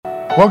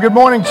Well, good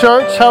morning,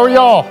 church. How are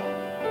y'all?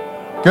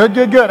 Good,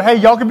 good, good. Hey,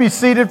 y'all can be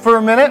seated for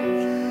a minute.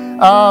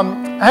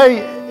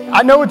 Hey,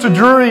 I know it's a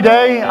dreary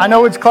day. I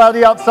know it's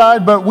cloudy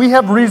outside, but we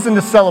have reason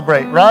to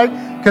celebrate, right?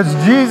 Because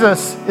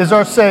Jesus is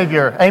our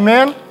Savior.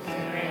 Amen?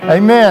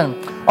 Amen.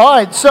 All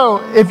right,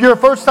 so if you're a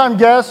first-time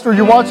guest or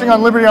you're watching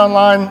on Liberty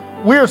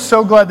Online, we are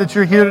so glad that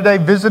you're here today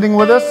visiting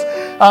with us.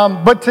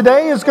 But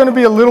today is going to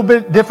be a little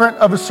bit different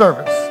of a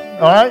service,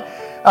 all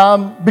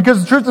right?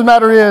 Because the truth of the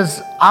matter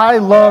is, I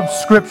love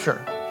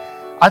Scripture.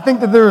 I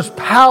think that there is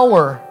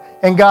power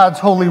in God's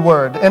holy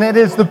word, and it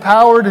is the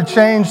power to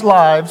change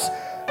lives,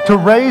 to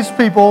raise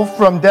people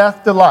from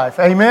death to life.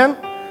 Amen?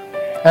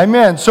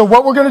 Amen. So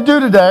what we're going to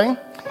do today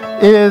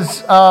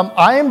is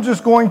I am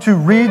just going to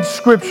read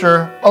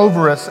Scripture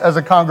over us as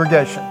a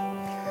congregation.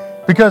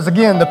 Because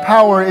again, the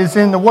power is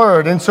in the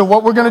word. And so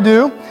what we're going to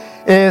do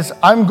is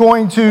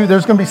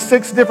there's going to be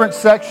 6 different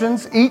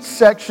sections. Each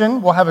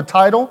section will have a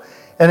title,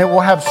 and it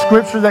will have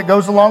Scripture that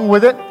goes along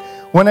with it.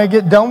 When I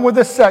get done with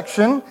this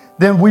section,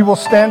 then we will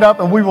stand up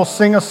and we will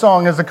sing a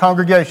song as a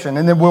congregation,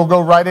 and then we'll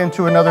go right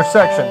into another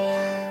section.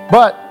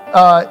 But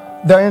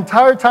the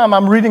entire time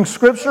I'm reading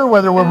Scripture,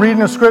 whether we're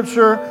reading a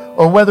Scripture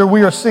or whether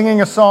we are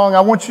singing a song,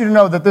 I want you to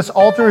know that this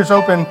altar is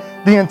open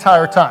the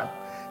entire time.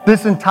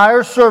 This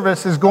entire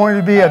service is going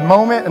to be a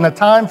moment and a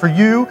time for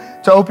you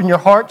to open your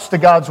hearts to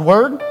God's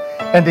Word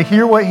and to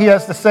hear what He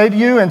has to say to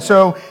you. And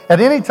so at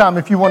any time,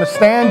 if you want to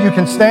stand, you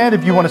can stand.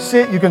 If you want to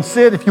sit, you can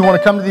sit. If you want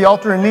to come to the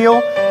altar and kneel,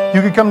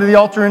 you can come to the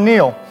altar and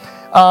kneel.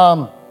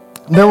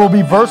 There will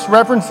be verse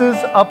references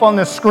up on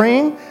the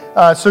screen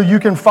so you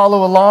can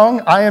follow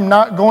along. I am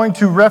not going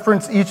to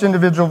reference each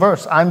individual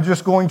verse. I'm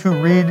just going to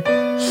read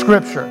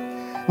Scripture.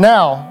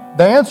 Now,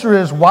 the answer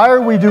is, why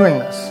are we doing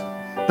this?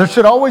 There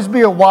should always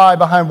be a why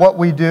behind what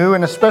we do,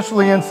 and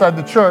especially inside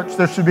the church,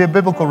 there should be a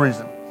biblical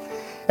reason.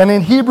 And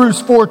in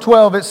Hebrews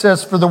 4:12, it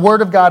says, "For the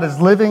word of God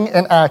is living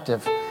and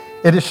active.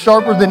 It is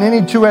sharper than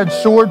any two-edged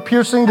sword,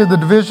 piercing to the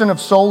division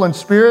of soul and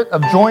spirit,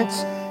 of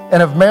joints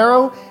and of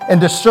marrow, and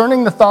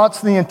discerning the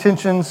thoughts and the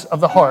intentions of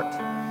the heart."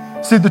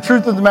 See, the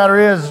truth of the matter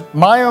is,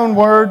 my own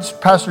words,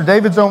 Pastor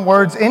David's own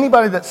words,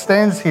 anybody that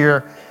stands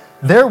here,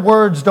 their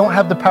words don't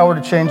have the power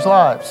to change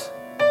lives.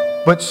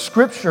 But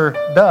Scripture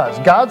does.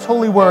 God's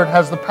holy word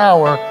has the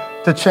power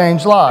to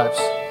change lives.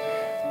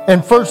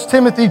 In 1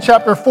 Timothy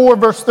chapter 4,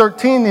 verse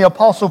 13, the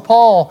Apostle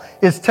Paul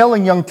is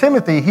telling young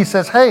Timothy, he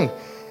says, "Hey,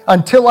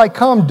 until I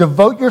come,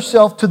 devote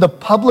yourself to the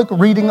public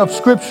reading of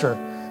Scripture,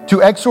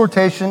 to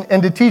exhortation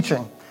and to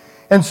teaching."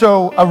 And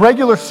so a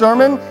regular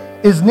sermon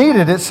is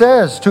needed, it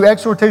says, to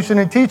exhortation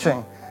and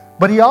teaching.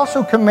 But he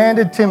also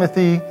commanded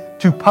Timothy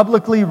to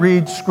publicly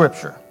read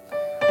Scripture.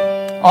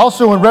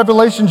 Also in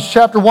Revelation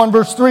chapter 1,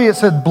 verse 3, it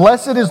said,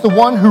 "Blessed is the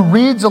one who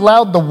reads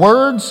aloud the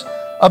words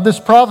of this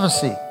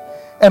prophecy,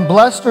 and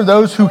blessed are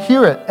those who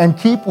hear it and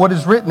keep what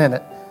is written in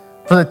it,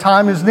 for the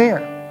time is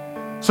near."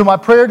 So my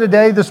prayer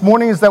today, this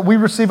morning, is that we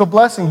receive a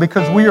blessing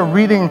because we are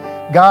reading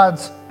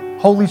God's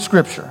holy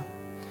Scripture.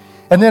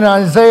 And then in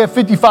Isaiah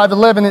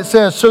 55:11, it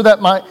says, "So that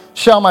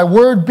shall my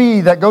word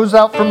be that goes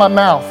out from my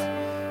mouth.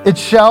 It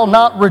shall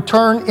not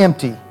return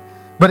empty,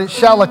 but it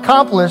shall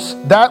accomplish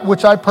that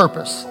which I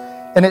purpose,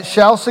 and it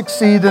shall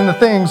succeed in the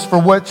things for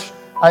which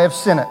I have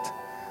sent it."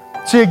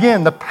 See,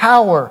 again, the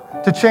power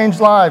to change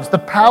lives, the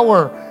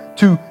power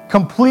to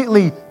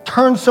completely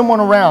turn someone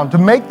around, to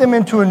make them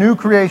into a new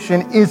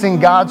creation, is in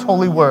God's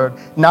holy word,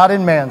 not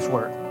in man's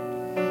word.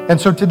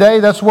 And so today,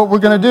 that's what we're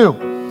going to do.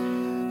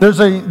 There's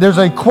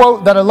a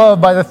quote that I love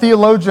by the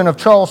theologian of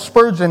Charles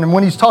Spurgeon, and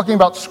when he's talking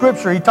about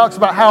Scripture, he talks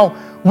about how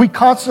we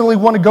constantly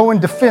want to go in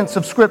defense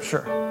of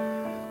Scripture.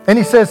 And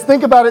he says,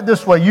 think about it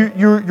this way.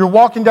 You're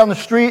walking down the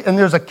street, and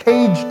there's a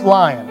caged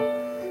lion.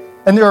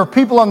 And there are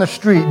people on the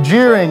street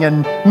jeering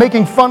and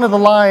making fun of the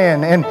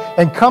lion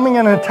and coming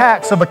in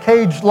attacks of a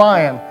caged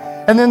lion.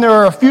 And then there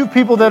are a few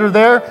people that are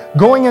there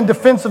going in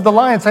defense of the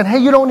lion, saying, "Hey,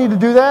 you don't need to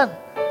do that.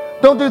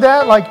 Don't do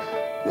that. Like,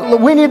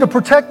 we need to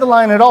protect the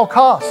lion at all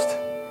costs."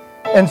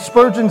 And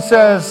Spurgeon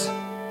says,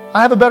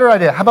 "I have a better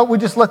idea. How about we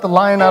just let the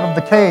lion out of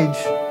the cage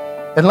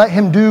and let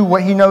him do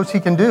what he knows he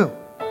can do?"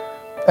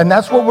 And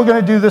that's what we're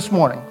going to do this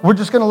morning. We're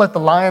just going to let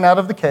the lion out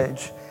of the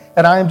cage,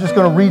 and I am just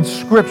going to read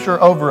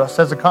Scripture over us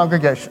as a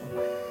congregation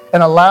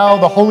and allow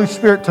the Holy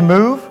Spirit to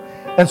move.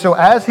 And so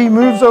as He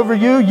moves over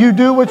you, you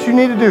do what you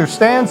need to do.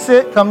 Stand,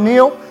 sit, come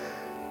kneel.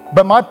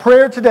 But my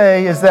prayer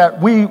today is that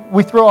we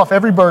throw off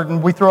every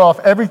burden, we throw off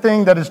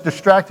everything that is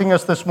distracting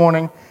us this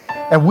morning,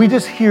 and we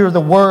just hear the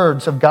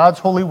words of God's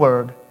holy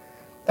word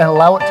and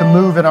allow it to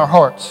move in our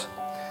hearts.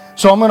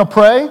 So I'm going to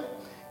pray,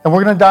 and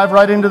we're going to dive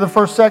right into the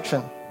first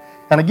section.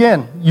 And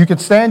again, you could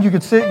stand, you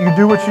could sit, you could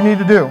do what you need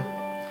to do.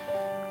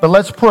 But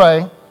let's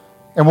pray,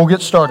 and we'll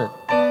get started.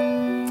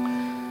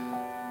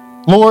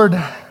 Lord,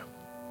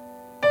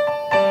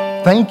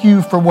 thank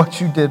you for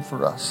what you did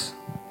for us.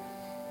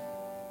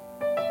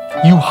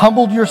 You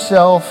humbled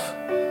yourself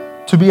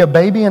to be a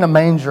baby in a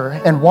manger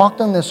and walked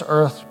on this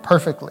earth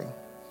perfectly,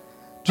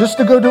 just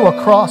to go to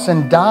a cross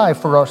and die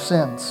for our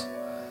sins.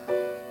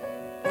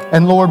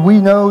 And Lord, we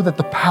know that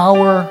the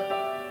power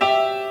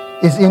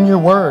is in your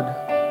word.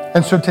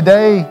 And so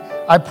today,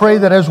 I pray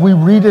that as we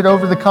read it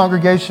over the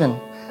congregation,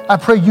 I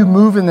pray you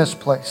move in this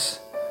place.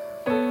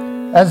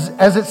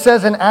 As it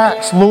says in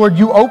Acts, Lord,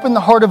 you opened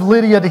the heart of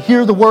Lydia to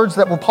hear the words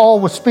that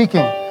Paul was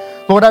speaking.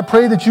 Lord, I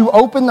pray that you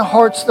open the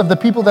hearts of the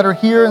people that are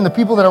here and the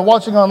people that are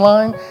watching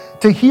online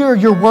to hear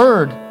your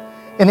word.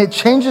 And it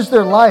changes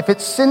their life.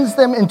 It sends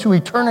them into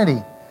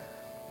eternity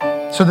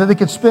so that they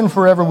can spend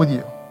forever with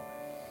you.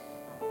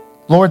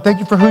 Lord, thank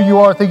you for who you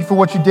are. Thank you for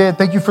what you did.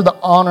 Thank you for the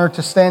honor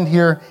to stand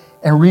here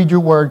and read your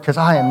word, because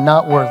I am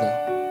not worthy.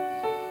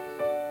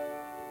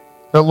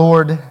 But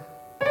Lord,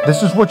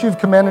 this is what you've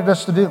commanded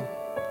us to do.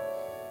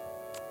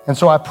 And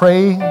so I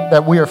pray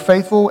that we are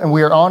faithful and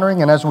we are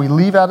honoring, and as we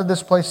leave out of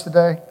this place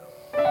today,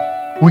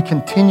 we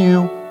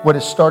continue what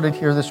is started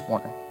here this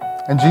morning.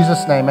 In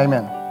Jesus' name,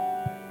 amen.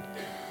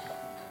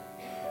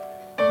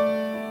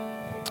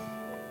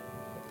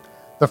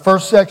 The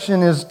first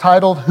section is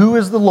titled, Who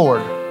is the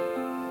Lord?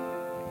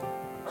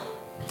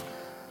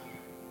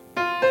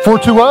 For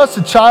to us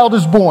a child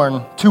is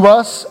born, to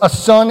us a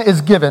son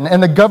is given,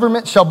 and the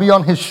government shall be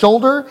on his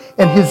shoulder,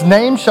 and his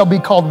name shall be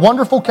called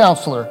Wonderful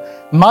Counselor,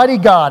 Mighty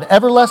God,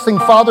 Everlasting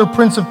Father,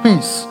 Prince of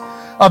Peace.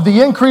 Of the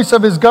increase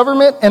of his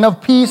government and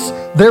of peace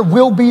there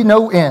will be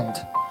no end.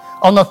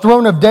 On the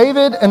throne of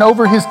David and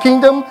over his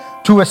kingdom,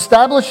 to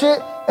establish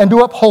it and to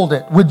uphold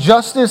it with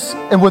justice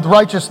and with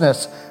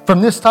righteousness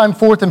from this time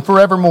forth and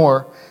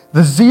forevermore.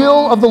 The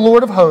zeal of the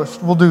Lord of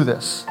hosts will do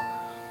this.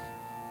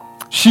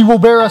 She will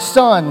bear a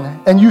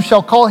son, and you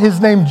shall call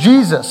his name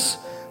Jesus,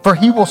 for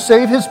he will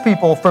save his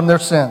people from their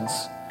sins.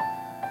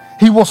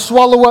 He will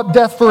swallow up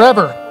death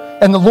forever,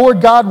 and the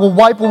Lord God will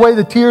wipe away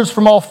the tears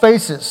from all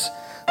faces.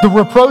 The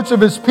reproach of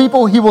his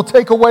people he will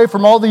take away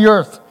from all the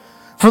earth.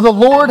 For the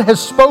Lord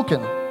has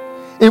spoken.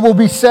 It will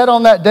be said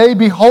on that day,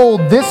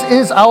 Behold, this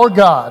is our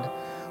God.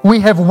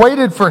 We have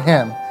waited for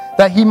him,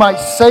 that he might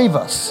save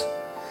us.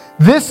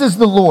 This is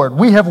the Lord.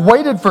 We have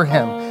waited for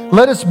him.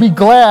 Let us be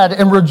glad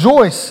and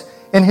rejoice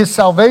in his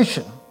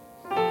salvation.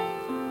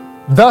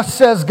 Thus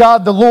says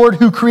God the Lord,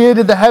 who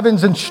created the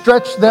heavens and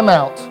stretched them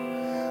out,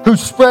 who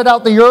spread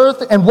out the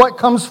earth and what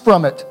comes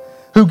from it,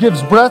 who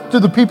gives breath to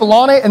the people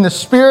on it and the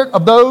spirit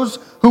of those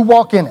who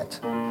walk in it.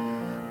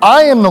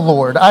 I am the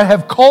Lord. I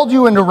have called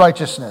you into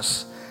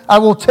righteousness. I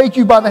will take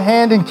you by the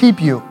hand and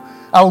keep you.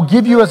 I will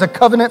give you as a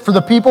covenant for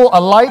the people, a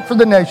light for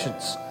the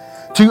nations,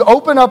 to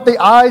open up the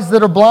eyes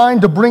that are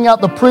blind, to bring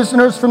out the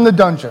prisoners from the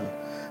dungeon,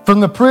 from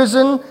the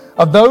prison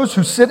of those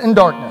who sit in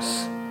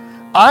darkness.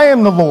 I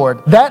am the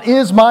Lord. That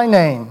is my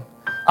name.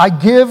 I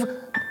give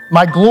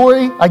my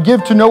glory, I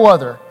give to no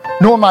other,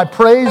 nor my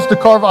praise to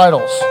carve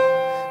idols.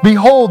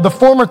 Behold, the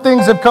former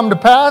things have come to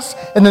pass,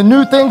 and the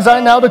new things I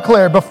now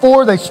declare.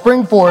 Before they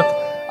spring forth,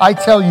 I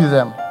tell you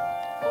them.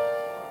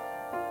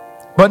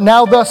 But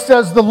now thus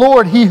says the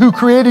Lord, he who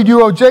created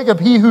you, O Jacob,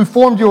 he who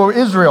formed you, O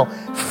Israel.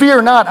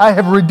 Fear not, I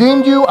have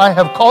redeemed you, I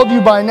have called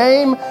you by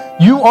name,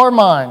 you are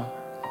mine.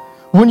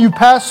 When you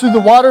pass through the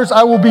waters,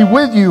 I will be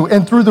with you,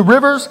 and through the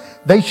rivers,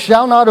 they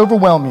shall not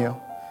overwhelm you.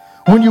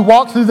 When you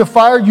walk through the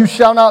fire, you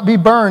shall not be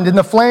burned, and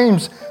the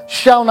flames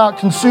shall not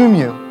consume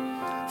you.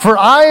 For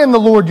I am the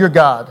Lord your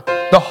God,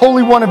 the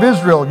Holy One of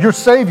Israel, your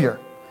Savior.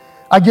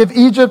 I give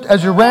Egypt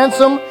as your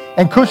ransom,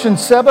 and Cush and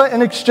Seba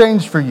in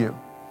exchange for you.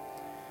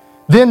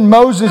 Then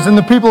Moses and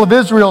the people of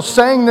Israel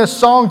sang this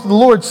song to the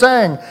Lord,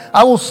 saying,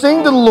 I will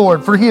sing to the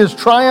Lord, for he has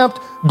triumphed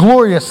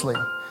gloriously.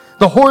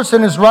 The horse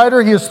and his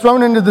rider he has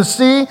thrown into the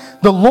sea.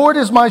 The Lord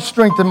is my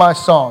strength and my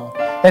song,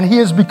 and he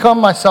has become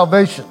my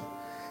salvation.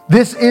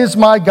 This is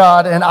my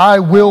God, and I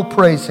will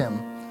praise him.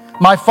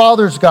 My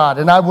Father's God,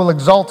 and I will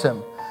exalt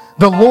him.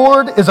 The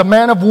Lord is a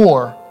man of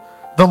war.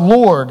 The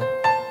Lord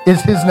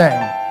is his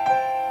name.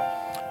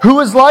 Who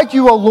is like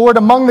you, O Lord,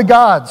 among the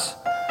gods?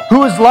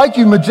 Who is like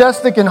you,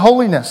 majestic in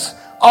holiness,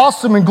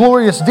 awesome in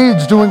glorious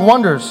deeds, doing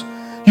wonders?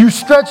 You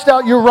stretched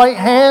out your right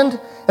hand,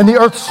 and the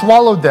earth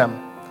swallowed them.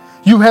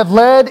 You have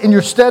led in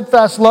your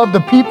steadfast love the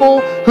people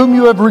whom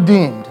you have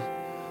redeemed.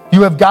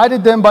 You have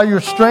guided them by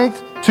your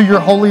strength to your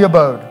holy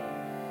abode.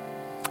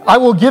 I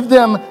will give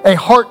them a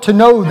heart to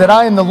know that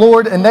I am the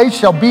Lord, and they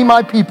shall be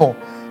my people,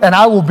 and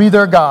I will be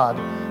their God,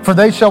 for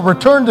they shall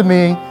return to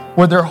me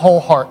with their whole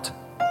heart.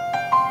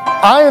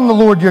 I am the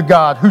Lord your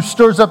God, who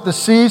stirs up the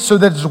sea so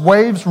that its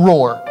waves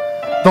roar.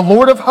 The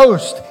Lord of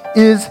hosts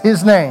is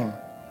his name.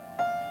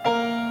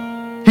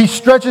 He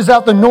stretches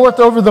out the north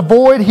over the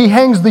void. He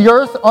hangs the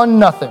earth on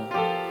nothing.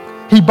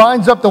 He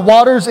binds up the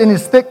waters in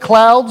his thick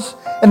clouds,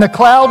 and the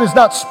cloud is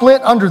not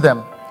split under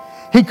them.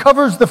 He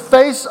covers the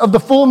face of the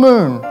full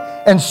moon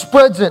and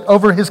spreads it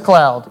over his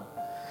cloud.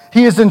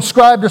 He has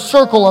inscribed a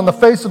circle on the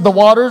face of the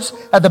waters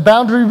at the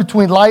boundary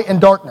between light and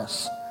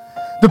darkness.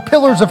 The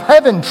pillars of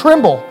heaven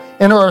tremble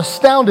and are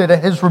astounded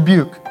at his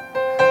rebuke.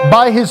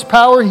 By his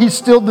power he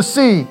stilled the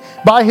sea.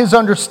 By his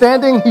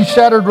understanding he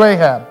shattered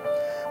Rahab.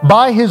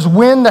 By his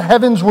wind the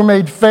heavens were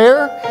made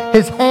fair.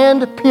 His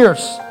hand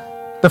pierced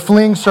the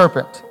fleeing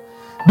serpent.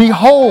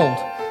 Behold,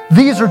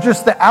 these are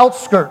just the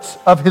outskirts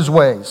of his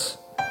ways.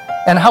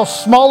 And how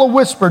small a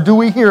whisper do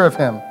we hear of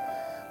him.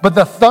 But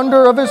the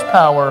thunder of his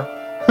power,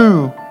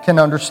 who can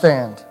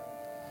understand?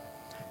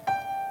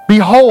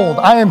 Behold,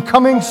 I am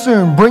coming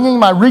soon, bringing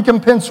my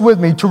recompense with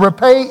me to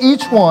repay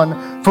each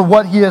one for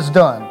what he has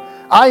done.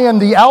 I am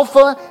the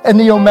Alpha and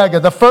the Omega,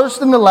 the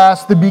first and the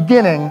last, the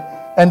beginning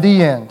and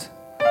the end.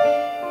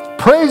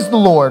 Praise the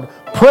Lord.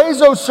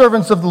 Praise, O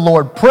servants of the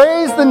Lord.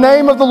 Praise the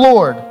name of the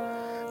Lord.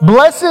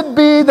 Blessed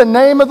be the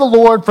name of the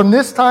Lord from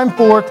this time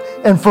forth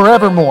and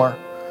forevermore.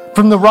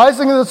 From the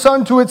rising of the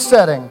sun to its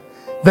setting,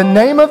 the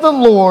name of the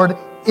Lord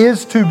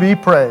is to be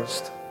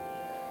praised.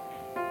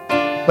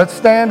 Let's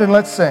stand and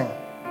let's sing.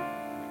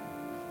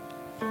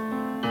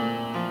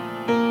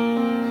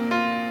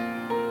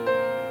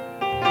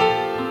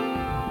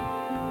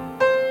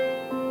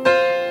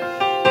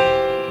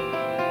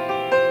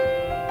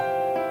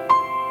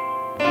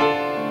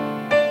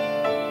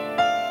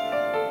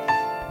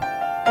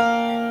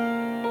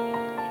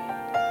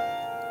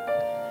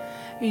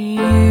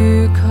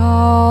 You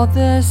call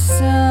the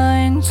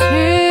sun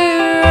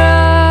to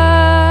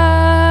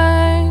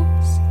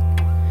rise,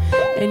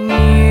 and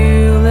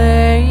you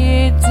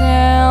lay it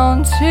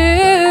down to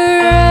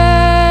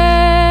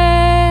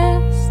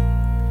rest,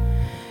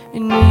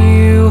 and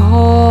you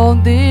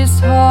hold this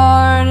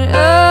heart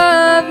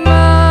of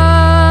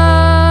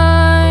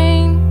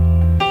mine,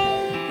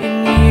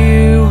 and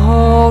you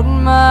hold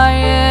my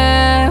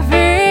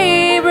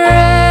every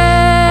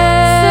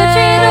breath. Such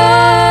an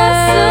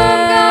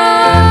awesome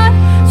God,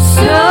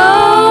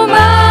 so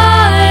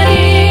mighty.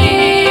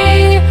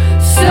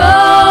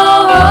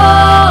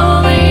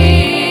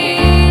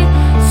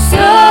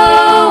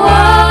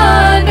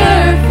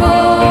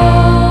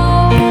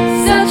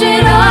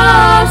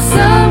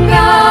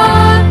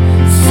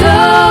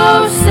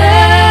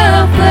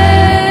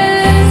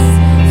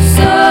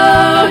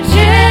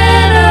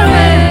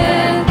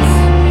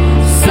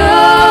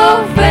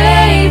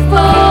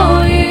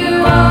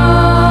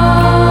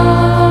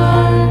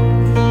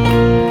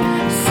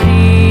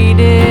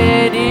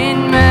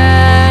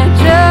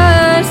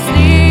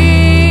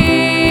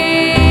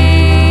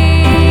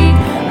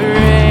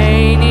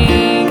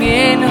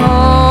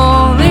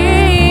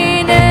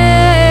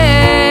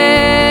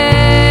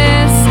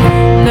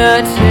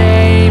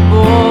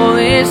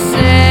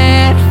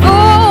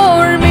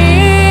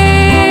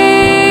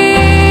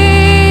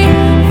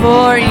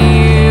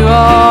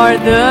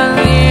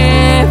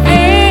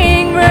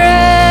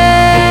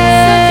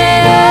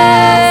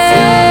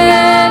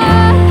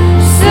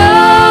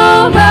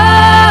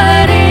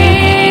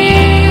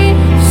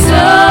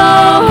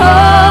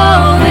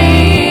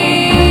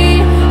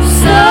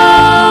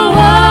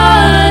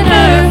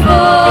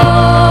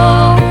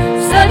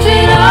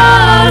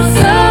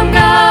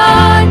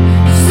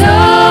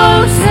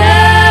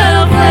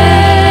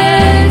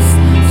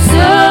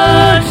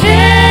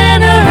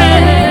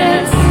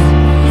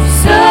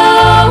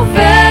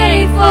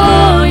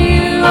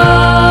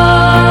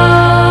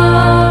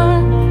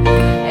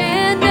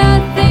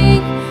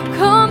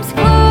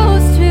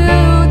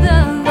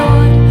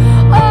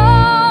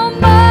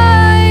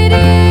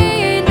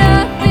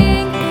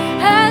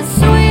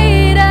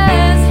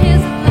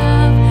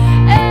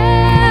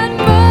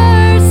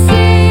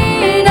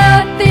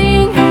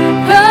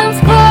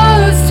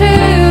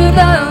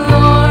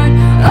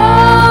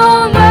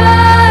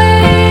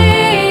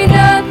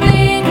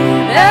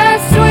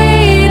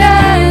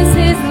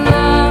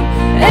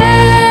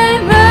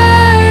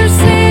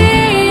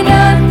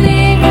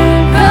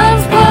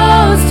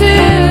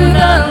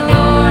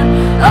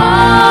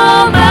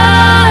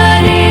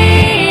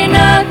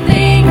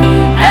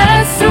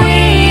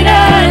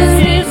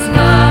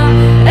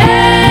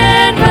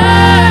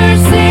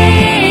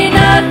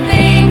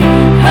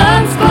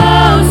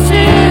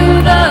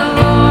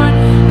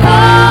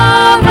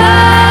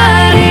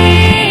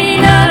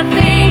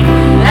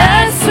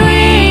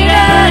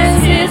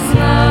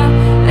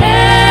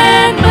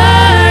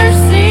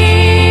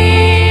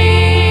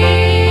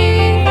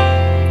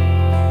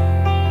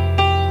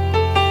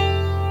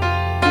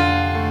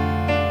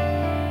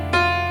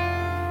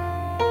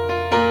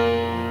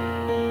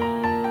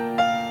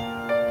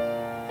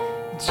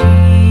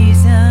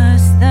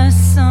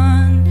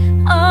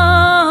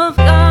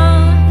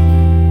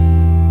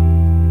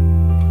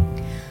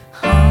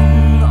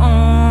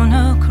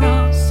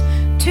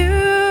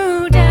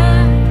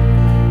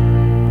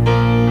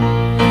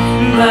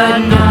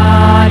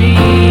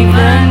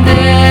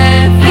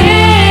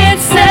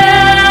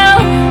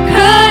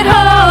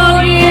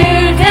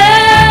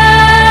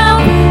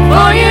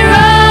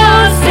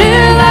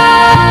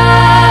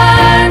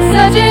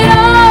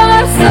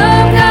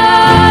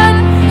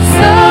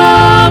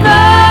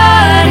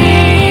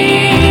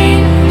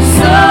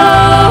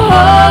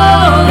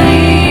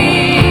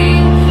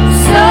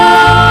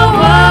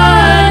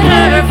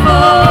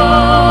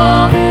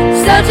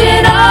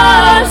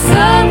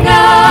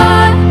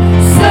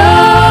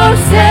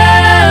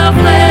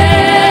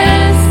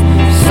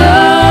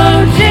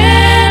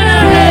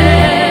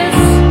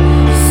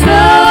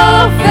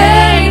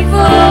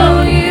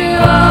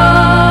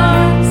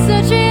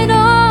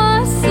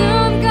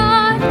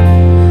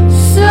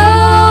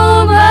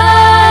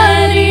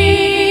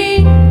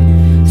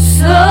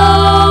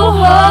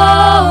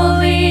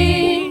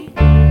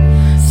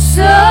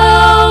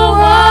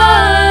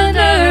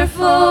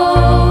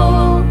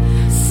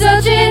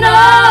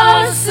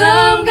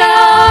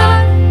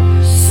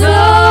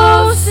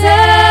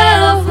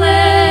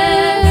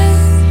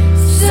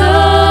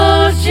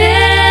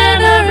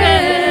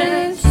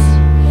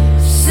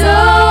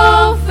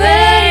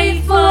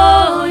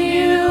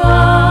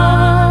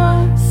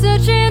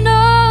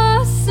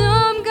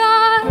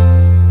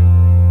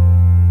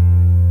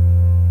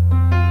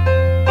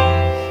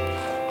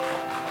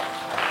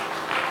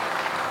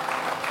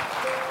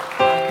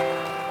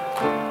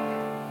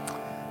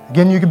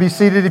 Again, you can be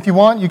seated if you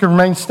want. You can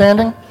remain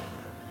standing.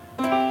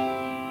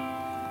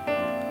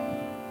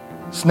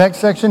 This next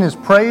section is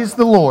Praise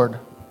the Lord.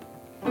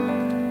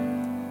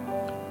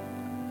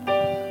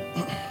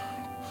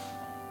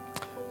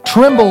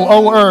 Tremble,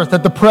 O earth,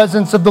 at the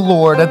presence of the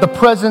Lord, at the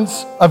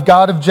presence of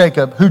God of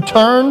Jacob, who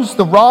turns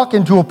the rock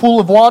into a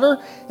pool of water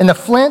and the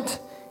flint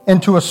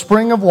into a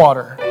spring of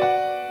water.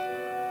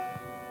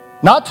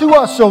 Not to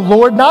us, O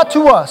Lord, not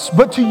to us,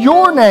 but to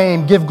your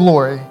name give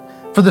glory,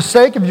 for the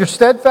sake of your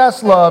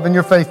steadfast love and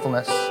your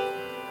faithfulness.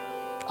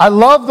 I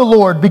love the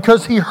Lord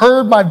because he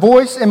heard my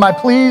voice and my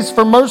pleas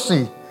for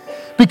mercy,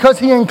 because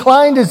he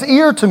inclined his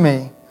ear to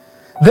me.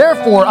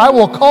 Therefore, I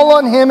will call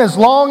on him as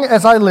long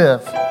as I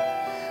live.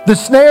 The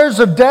snares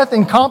of death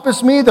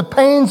encompassed me, the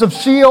pains of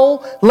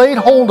Sheol laid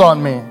hold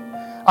on me.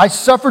 I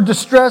suffered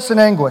distress and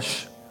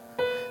anguish.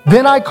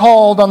 Then I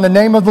called on the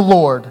name of the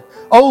Lord.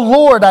 O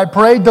Lord, I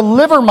pray,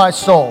 deliver my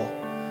soul.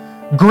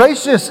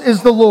 Gracious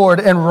is the Lord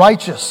and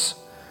righteous.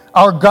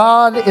 Our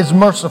God is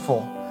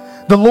merciful.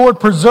 The Lord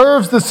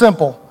preserves the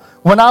simple.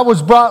 When I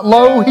was brought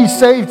low, he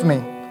saved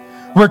me.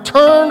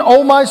 Return,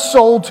 O my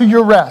soul, to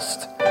your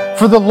rest,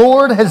 for the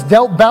Lord has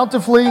dealt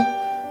bountifully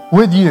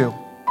with you.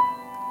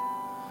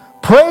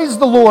 Praise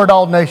the Lord,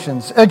 all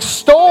nations.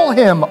 Extol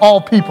him,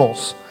 all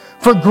peoples.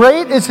 For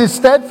great is his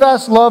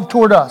steadfast love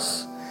toward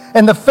us,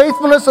 and the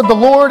faithfulness of the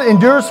Lord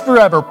endures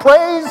forever.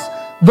 Praise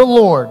the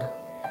Lord.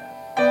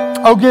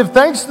 Oh, give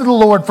thanks to the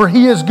Lord, for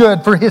he is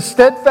good, for his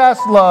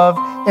steadfast love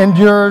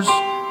endures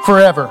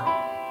forever.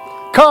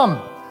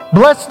 Come,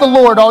 bless the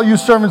Lord, all you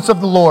servants of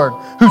the Lord,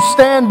 who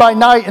stand by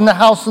night in the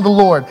house of the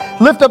Lord.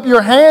 Lift up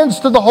your hands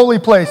to the holy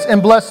place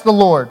and bless the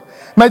Lord.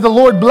 May the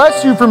Lord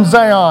bless you from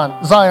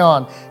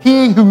Zion,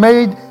 he who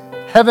made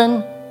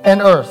heaven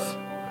and earth.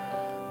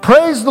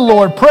 Praise the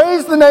Lord.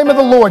 Praise the name of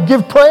the Lord.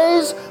 Give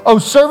praise, O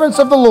servants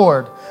of the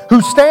Lord,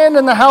 who stand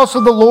in the house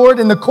of the Lord,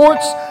 in the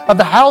courts of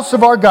the house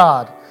of our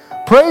God.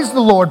 Praise the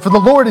Lord, for the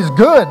Lord is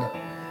good.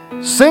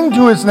 Sing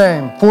to his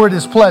name, for it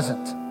is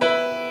pleasant.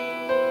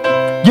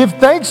 Give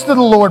thanks to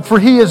the Lord, for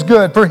he is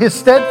good, for his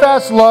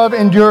steadfast love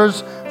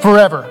endures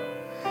forever.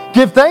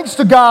 Give thanks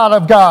to God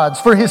of gods,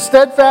 for his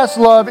steadfast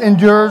love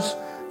endures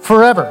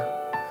forever.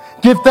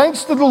 Give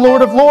thanks to the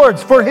Lord of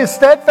lords, for his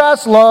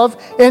steadfast love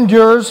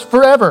endures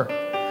forever.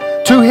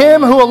 To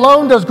him who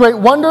alone does great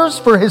wonders,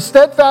 for his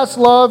steadfast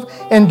love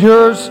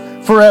endures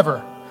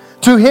forever.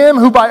 To him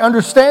who by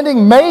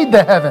understanding made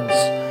the heavens,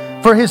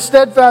 for his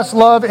steadfast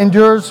love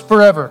endures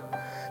forever.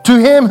 To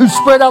him who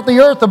spread out the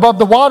earth above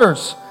the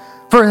waters,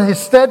 for his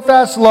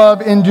steadfast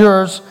love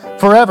endures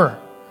forever.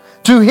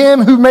 To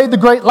him who made the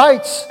great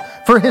lights,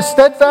 for his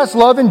steadfast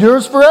love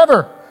endures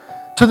forever.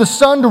 To the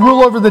sun to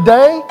rule over the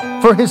day,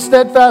 for his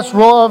steadfast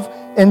love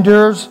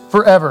endures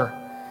forever.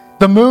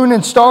 The moon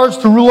and stars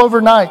to rule over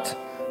night,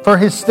 for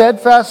his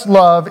steadfast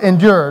love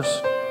endures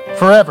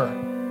forever.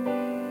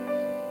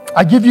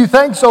 I give you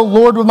thanks, O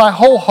Lord, with my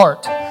whole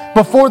heart.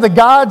 Before the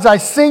gods I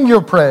sing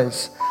your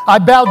praise. I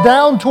bow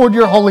down toward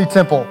your holy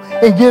temple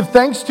and give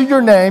thanks to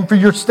your name for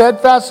your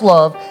steadfast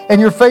love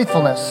and your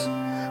faithfulness.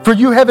 For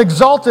you have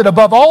exalted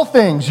above all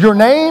things your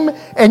name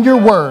and your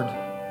word.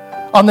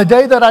 On the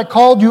day that I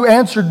called, you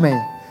answered me.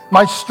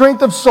 My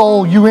strength of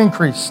soul you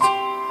increased.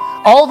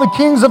 All the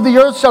kings of the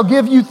earth shall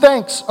give you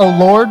thanks, O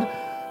Lord,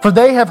 for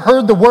they have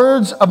heard the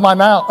words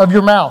of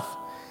your mouth,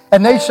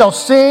 and they shall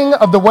sing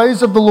of the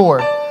ways of the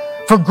Lord.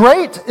 For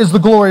great is the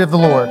glory of the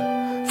Lord.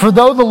 For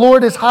though the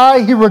Lord is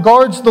high, he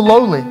regards the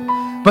lowly,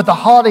 but the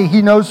haughty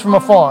he knows from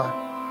afar.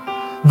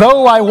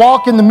 Though I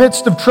walk in the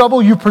midst of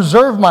trouble, you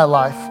preserve my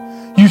life.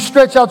 You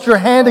stretch out your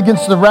hand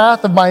against the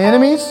wrath of my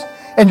enemies,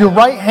 and your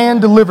right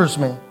hand delivers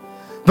me.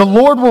 The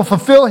Lord will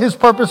fulfill his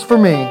purpose for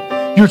me.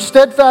 Your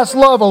steadfast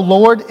love, O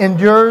Lord,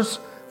 endures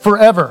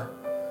forever.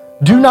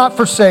 Do not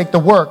forsake the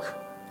work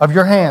of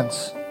your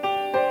hands.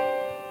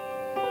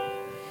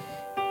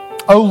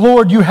 O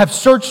Lord, you have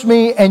searched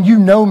me and you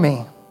know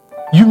me.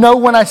 You know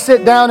when I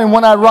sit down and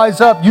when I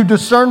rise up. You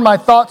discern my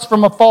thoughts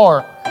from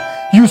afar.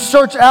 You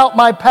search out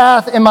my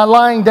path and my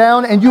lying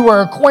down, and you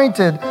are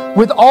acquainted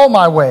with all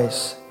my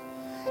ways.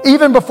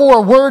 Even before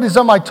a word is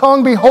on my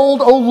tongue,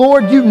 behold, O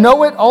Lord, you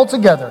know it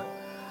altogether.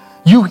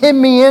 You hem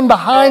me in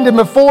behind and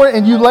before,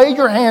 and you lay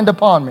your hand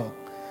upon me.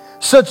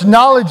 Such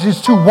knowledge is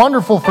too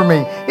wonderful for me.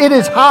 It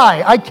is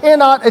high. I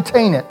cannot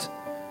attain it.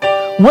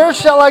 Where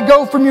shall I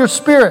go from your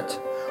spirit?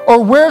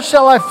 Or where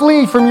shall I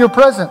flee from your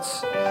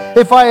presence?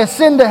 If I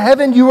ascend to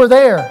heaven, you are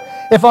there.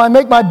 If I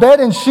make my bed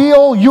in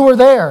Sheol, you are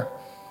there.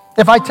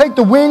 If I take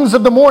the wings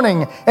of the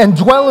morning and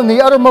dwell in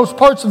the uttermost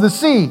parts of the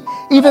sea,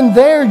 even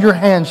there your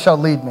hand shall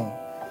lead me.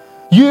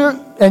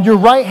 You and your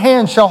right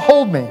hand shall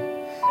hold me.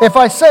 If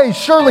I say,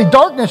 surely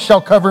darkness shall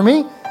cover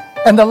me,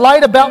 and the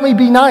light about me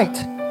be night,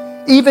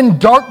 even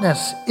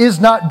darkness is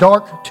not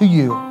dark to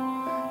you.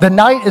 The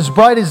night is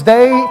bright as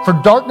day, for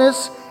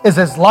darkness is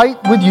as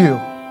light with you.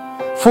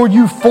 For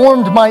you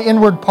formed my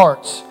inward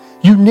parts.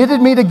 You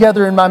knitted me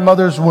together in my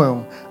mother's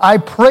womb. I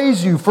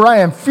praise you, for I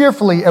am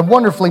fearfully and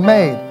wonderfully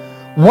made.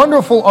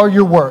 Wonderful are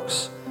your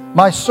works.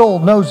 My soul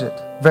knows it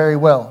very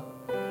well.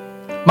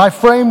 My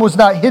frame was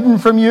not hidden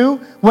from you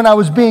when I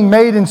was being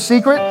made in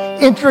secret,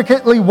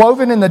 intricately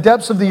woven in the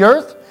depths of the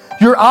earth.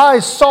 Your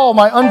eyes saw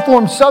my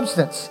unformed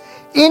substance.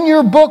 In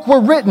your book were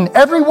written,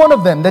 every one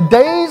of them, the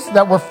days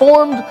that were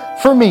formed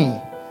for me,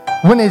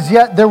 when as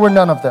yet there were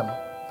none of them.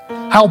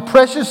 How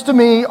precious to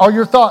me are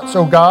your thoughts,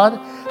 O God.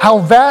 How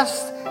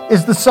vast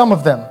is the sum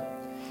of them.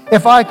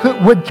 If I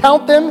would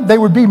count them, they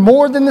would be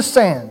more than the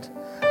sand.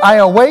 I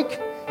awake,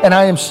 and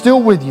I am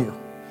still with you.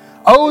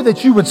 Oh,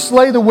 that you would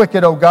slay the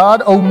wicked, O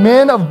God. O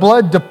men of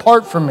blood,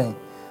 depart from me.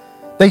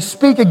 They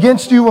speak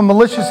against you with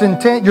malicious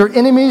intent. Your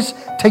enemies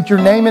take your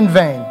name in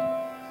vain.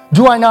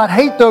 Do I not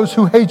hate those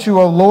who hate you,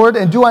 O Lord?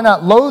 And do I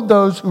not loathe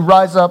those who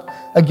rise up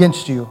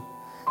against you?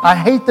 I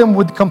hate them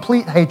with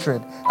complete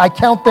hatred. I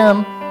count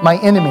them my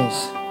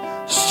enemies.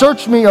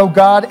 Search me, O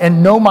God,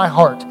 and know my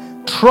heart.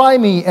 Try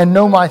me and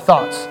know my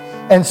thoughts,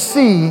 and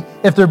see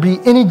if there be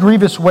any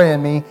grievous way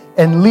in me,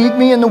 and lead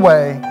me in the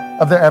way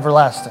of the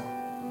everlasting.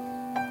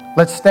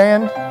 Let's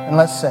stand and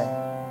let's sing.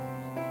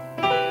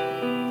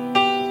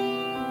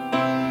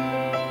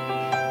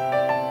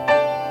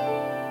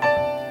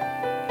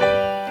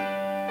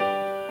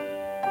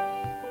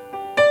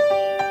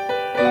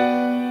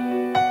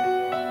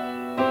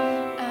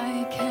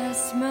 I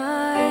cast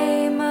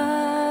my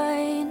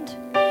mind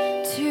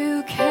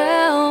to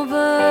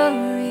Calvary,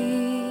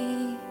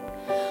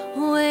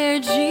 where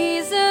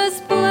Jesus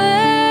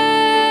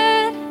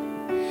bled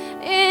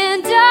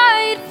and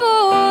died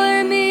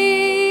for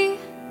me.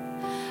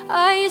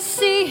 I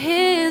see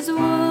his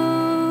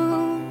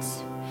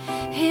wounds,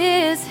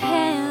 his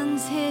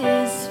hands,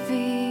 his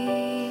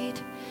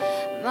feet,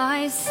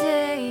 my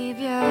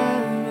Savior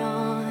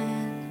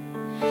on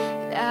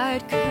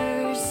that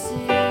cursed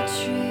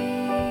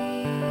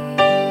tree.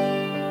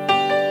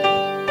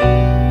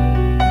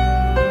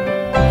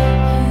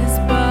 His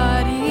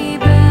body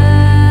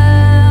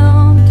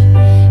bound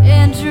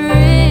and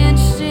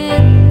drenched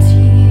in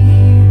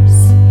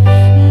tears,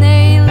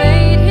 they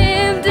laid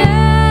him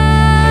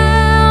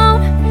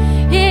down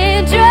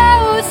in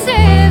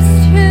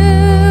Joseph's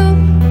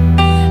tomb,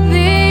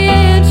 the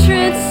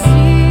entrance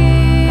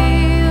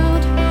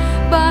sealed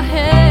by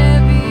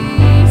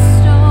heavy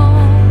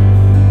stone.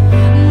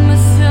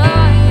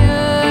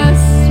 Messiah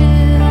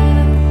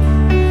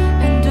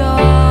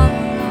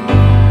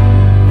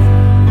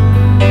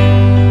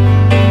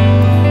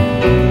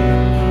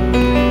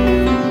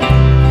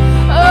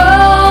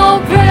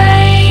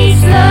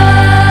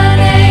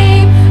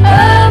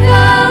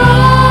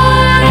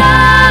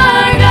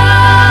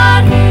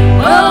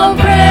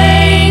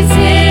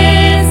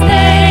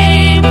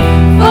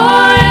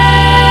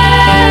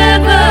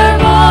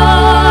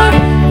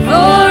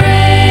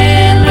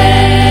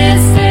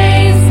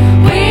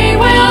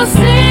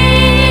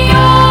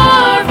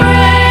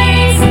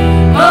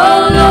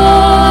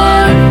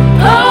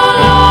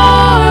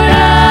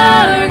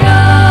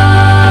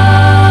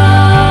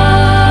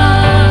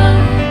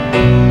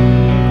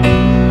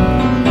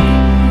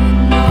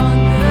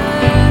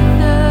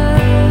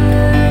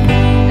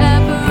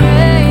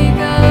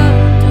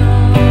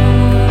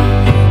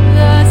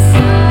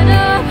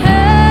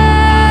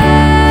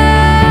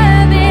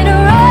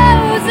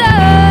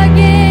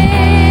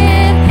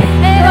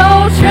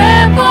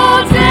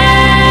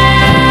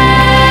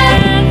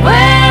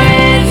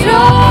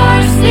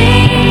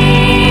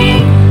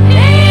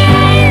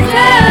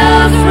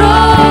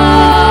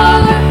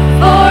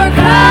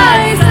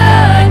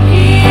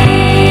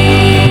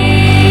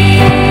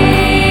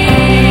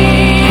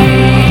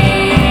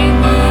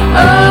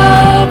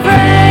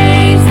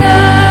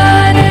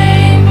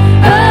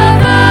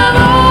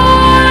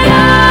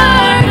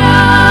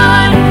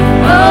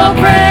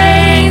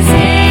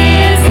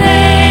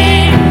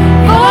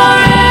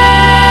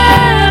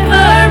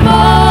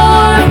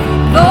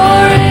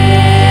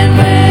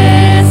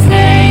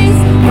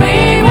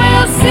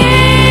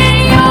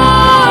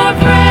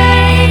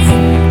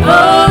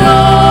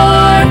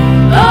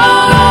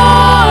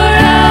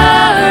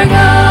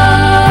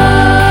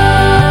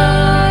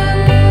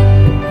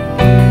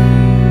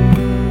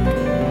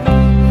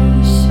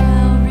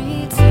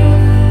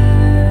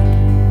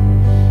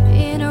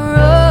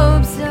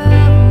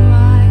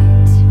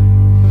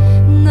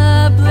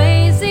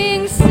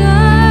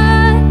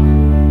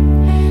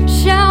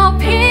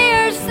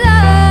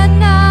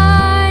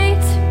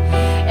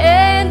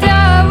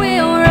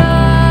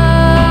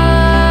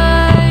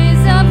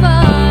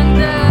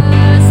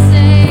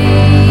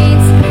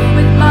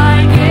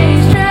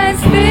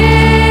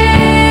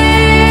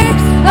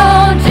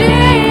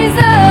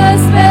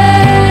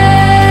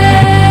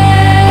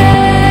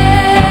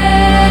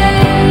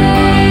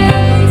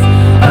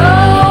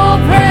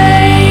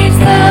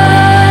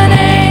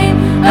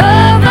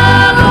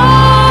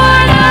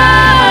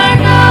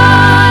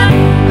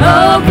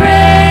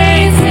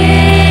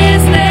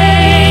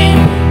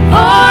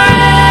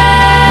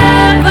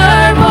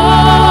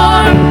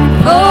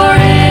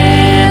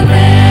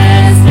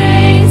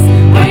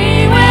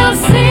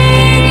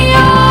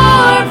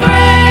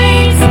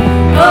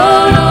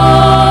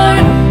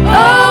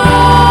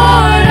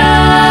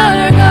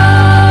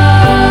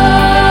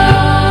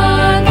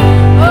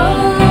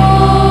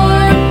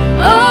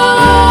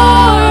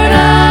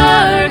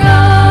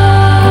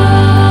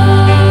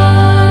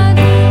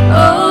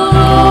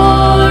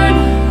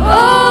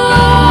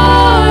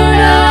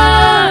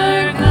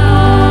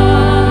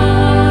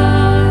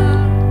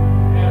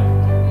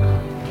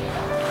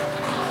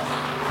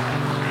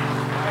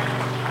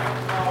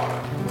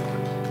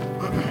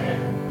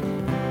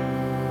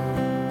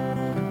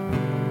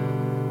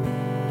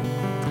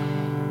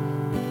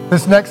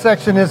This next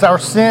section is our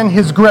sin,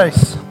 His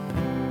grace.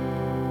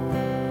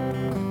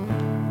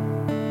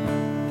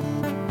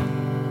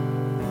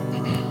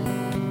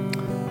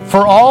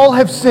 For all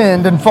have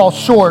sinned and fall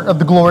short of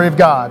the glory of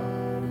God.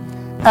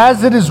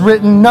 As it is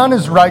written, none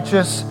is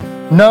righteous,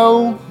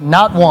 no,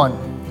 not one.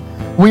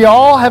 We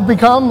all have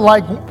become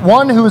like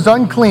one who is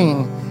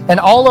unclean, and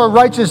all our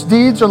righteous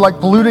deeds are like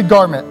polluted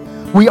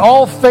garment. We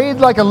all fade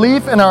like a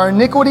leaf, and our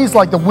iniquities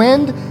like the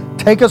wind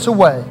take us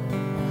away.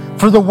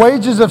 For the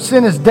wages of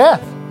sin is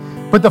death,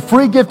 but the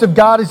free gift of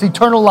God is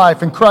eternal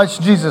life in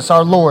Christ Jesus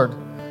our Lord.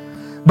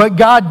 But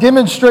God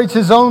demonstrates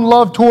His own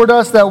love toward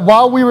us, that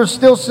while we were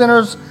still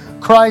sinners,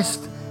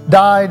 Christ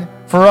died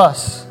for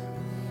us.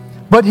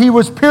 But He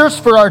was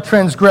pierced for our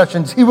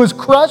transgressions. He was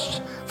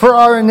crushed for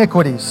our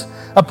iniquities.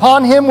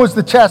 Upon Him was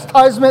the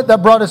chastisement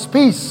that brought us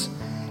peace,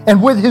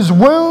 and with His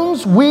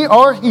wounds we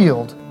are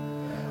healed.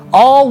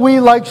 All we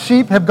like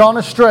sheep have gone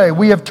astray.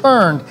 We have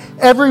turned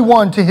every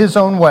one to his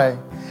own way,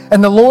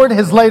 and the Lord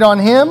has laid on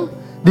Him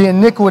the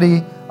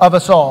iniquity of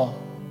us all.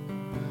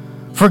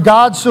 For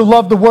God so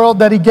loved the world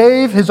that He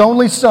gave His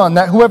only Son,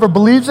 that whoever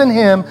believes in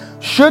Him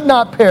should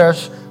not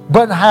perish,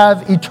 but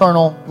have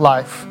eternal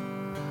life.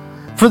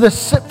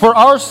 For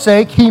our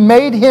sake He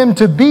made Him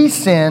to be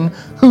sin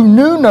who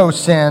knew no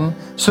sin,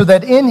 so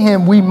that in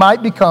Him we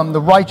might become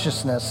the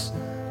righteousness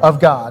of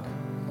God.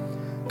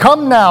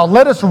 Come now,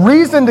 let us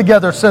reason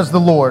together, says the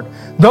Lord.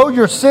 Though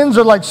your sins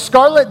are like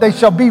scarlet, they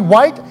shall be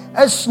white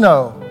as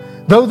snow.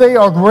 Though they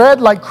are red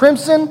like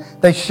crimson,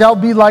 they shall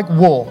be like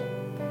wool.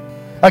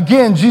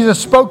 Again, Jesus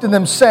spoke to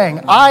them,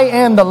 saying, I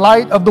am the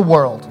light of the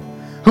world.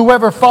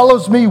 Whoever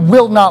follows me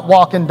will not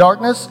walk in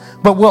darkness,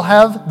 but will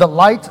have the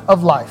light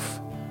of life.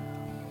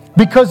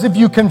 Because if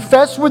you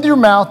confess with your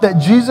mouth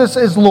that Jesus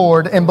is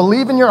Lord and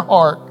believe in your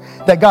heart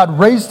that God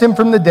raised Him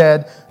from the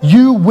dead,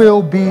 you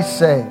will be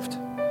saved.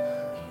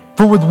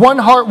 For with one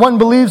heart one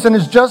believes and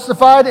is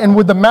justified, and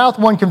with the mouth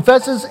one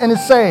confesses and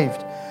is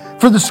saved.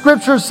 For the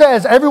Scripture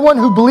says, everyone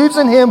who believes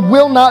in Him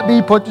will not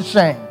be put to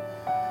shame.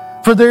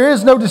 For there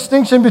is no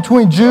distinction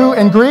between Jew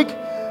and Greek,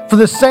 for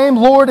the same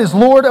Lord is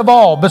Lord of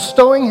all,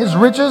 bestowing His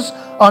riches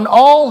on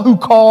all who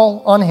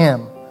call on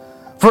Him.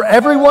 For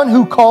everyone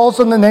who calls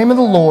on the name of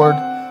the Lord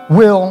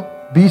will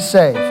be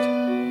saved.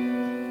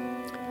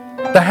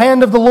 The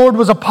hand of the Lord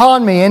was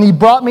upon me, and He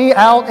brought me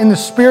out in the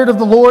Spirit of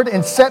the Lord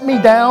and set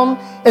me down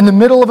in the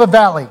middle of a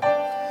valley.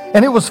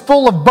 And it was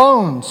full of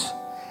bones.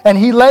 And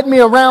He led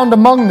me around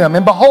among them.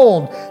 And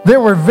behold,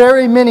 there were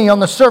very many on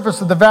the surface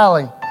of the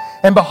valley.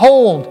 And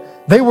behold,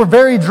 they were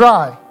very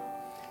dry.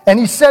 And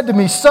He said to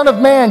me, Son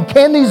of man,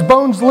 can these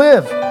bones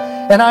live?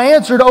 And I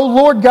answered, O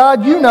Lord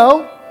God, you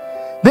know.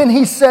 Then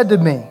He said to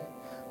me,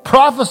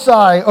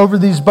 prophesy over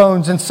these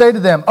bones and say to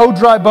them, O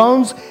dry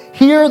bones,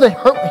 hear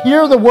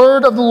the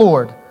word of the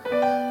Lord.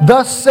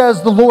 Thus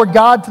says the Lord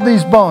God to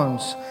these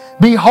bones,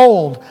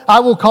 behold, I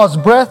will cause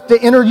breath to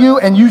enter you,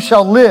 and you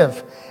shall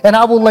live. And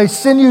I will lay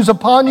sinews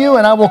upon you,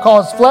 and I will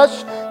cause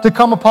flesh to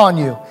come upon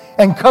you,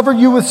 and cover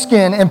you with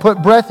skin, and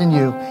put breath in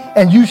you.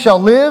 And you shall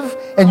live,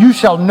 and you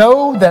shall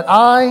know that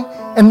I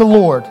am the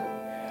Lord.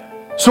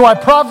 So I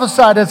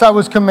prophesied as I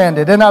was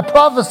commanded, and I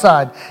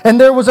prophesied,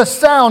 and there was a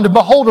sound, and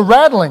behold, a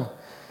rattling.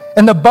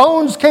 And the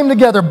bones came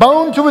together,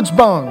 bone to its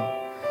bone.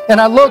 And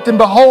I looked, and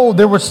behold,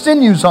 there were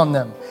sinews on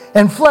them,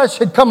 and flesh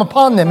had come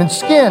upon them, and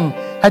skin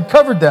had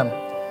covered them.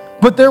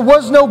 But there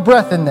was no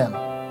breath in them.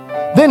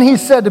 Then He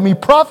said to me,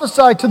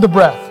 prophesy to the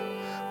breath.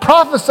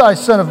 Prophesy,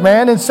 Son of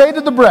man, and say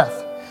to the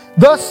breath,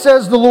 thus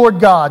says the Lord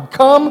God,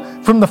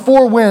 come from the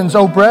four winds,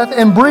 O breath,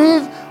 and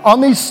breathe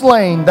on these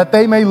slain, that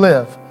they may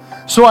live.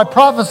 So I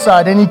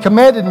prophesied, and He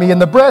commanded me,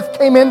 and the breath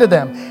came into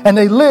them, and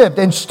they lived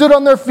and stood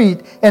on their feet,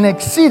 an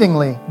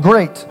exceedingly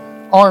great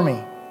army.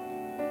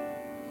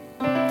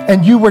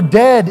 And you were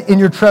dead in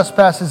your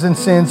trespasses and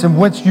sins in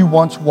which you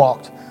once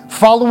walked,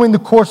 following the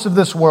course of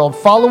this world,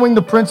 following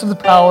the prince of the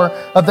power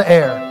of the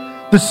air,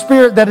 the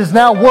spirit that is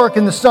now work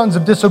in the sons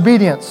of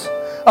disobedience,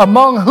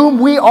 among whom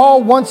we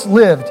all once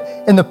lived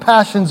in the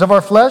passions of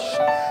our flesh,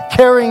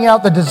 carrying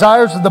out the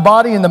desires of the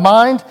body and the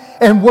mind,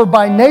 and were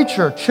by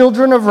nature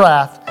children of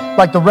wrath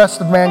like the rest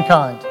of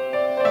mankind.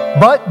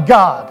 But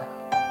God,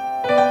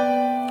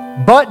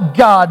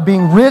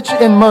 being rich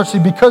in mercy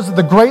because of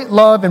the great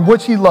love in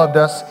which He loved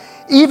us,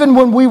 even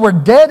when we were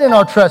dead in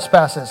our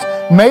trespasses,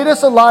 made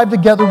us alive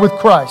together with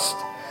Christ.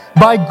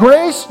 By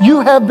grace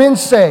you have been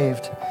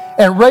saved,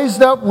 and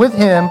raised up with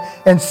Him,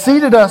 and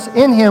seated us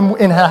in Him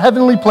in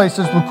heavenly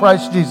places with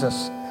Christ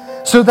Jesus,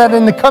 so that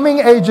in the coming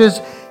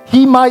ages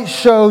He might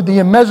show the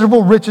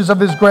immeasurable riches of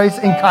His grace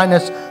and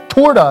kindness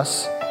toward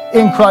us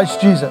in Christ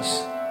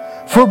Jesus.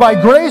 For by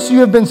grace you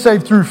have been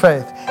saved through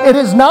faith. It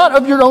is not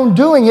of your own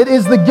doing, it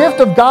is the gift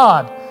of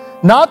God,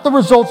 not the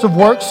results of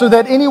works, so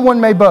that anyone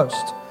may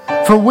boast.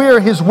 For we are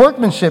His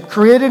workmanship,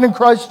 created in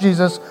Christ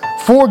Jesus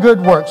for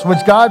good works,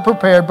 which God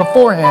prepared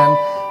beforehand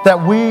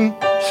that we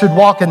should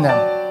walk in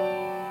them.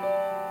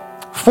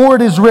 For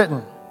it is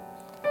written,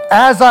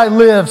 as I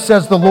live,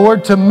 says the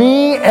Lord, to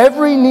me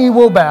every knee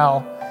will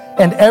bow,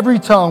 and every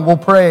tongue will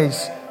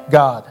praise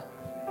God.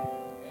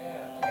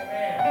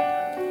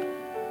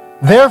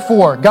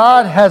 Therefore,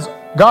 God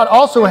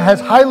also has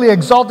highly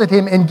exalted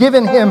him and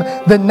given him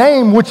the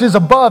name which is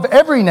above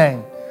every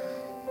name,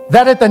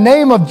 that at the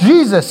name of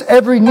Jesus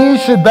every knee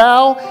should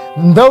bow,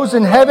 those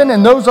in heaven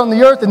and those on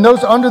the earth and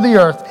those under the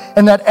earth,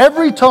 and that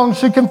every tongue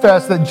should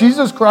confess that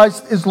Jesus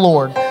Christ is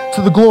Lord,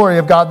 to the glory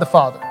of God the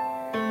Father.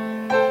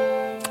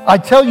 I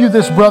tell you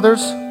this,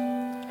 brothers,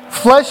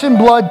 flesh and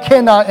blood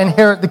cannot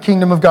inherit the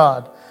kingdom of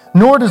God,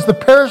 nor does the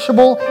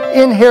perishable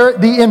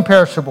inherit the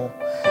imperishable.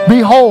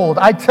 Behold,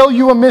 I tell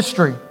you a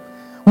mystery.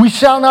 We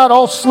shall not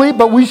all sleep,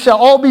 but we shall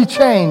all be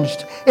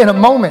changed in a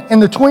moment, in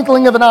the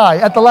twinkling of an eye,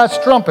 at the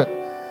last trumpet.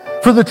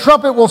 For the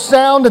trumpet will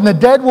sound, and the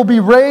dead will be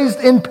raised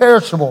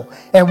imperishable,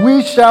 and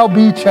we shall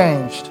be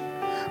changed.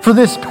 For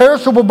this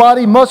perishable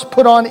body must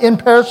put on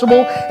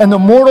imperishable, and the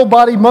mortal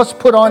body must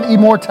put on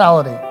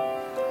immortality.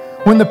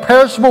 When the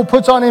perishable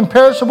puts on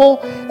imperishable,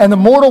 and the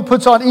mortal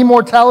puts on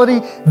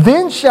immortality,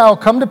 then shall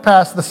come to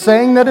pass the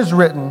saying that is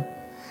written,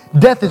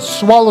 death is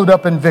swallowed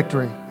up in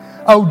victory.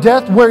 O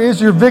death, where is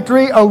your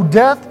victory? O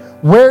death,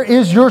 where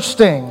is your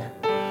sting?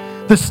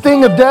 The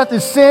sting of death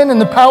is sin,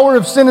 and the power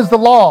of sin is the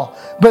law.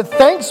 But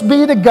thanks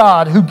be to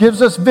God who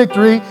gives us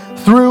victory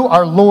through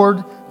our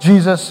Lord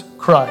Jesus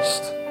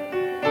Christ.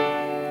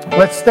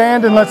 Let's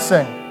stand and let's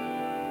sing.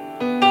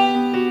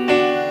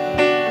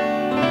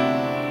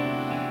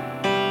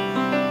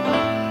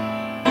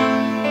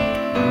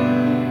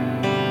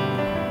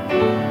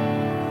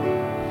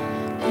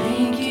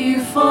 Thank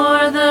you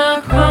for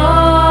the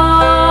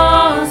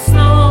cross,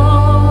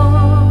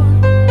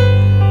 Lord.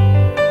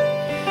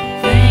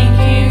 Thank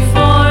you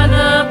for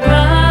the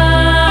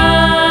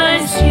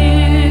price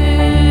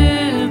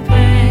you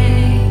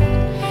paid,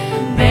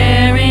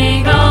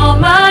 bearing all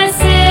my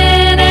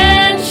sin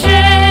and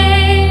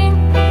shame.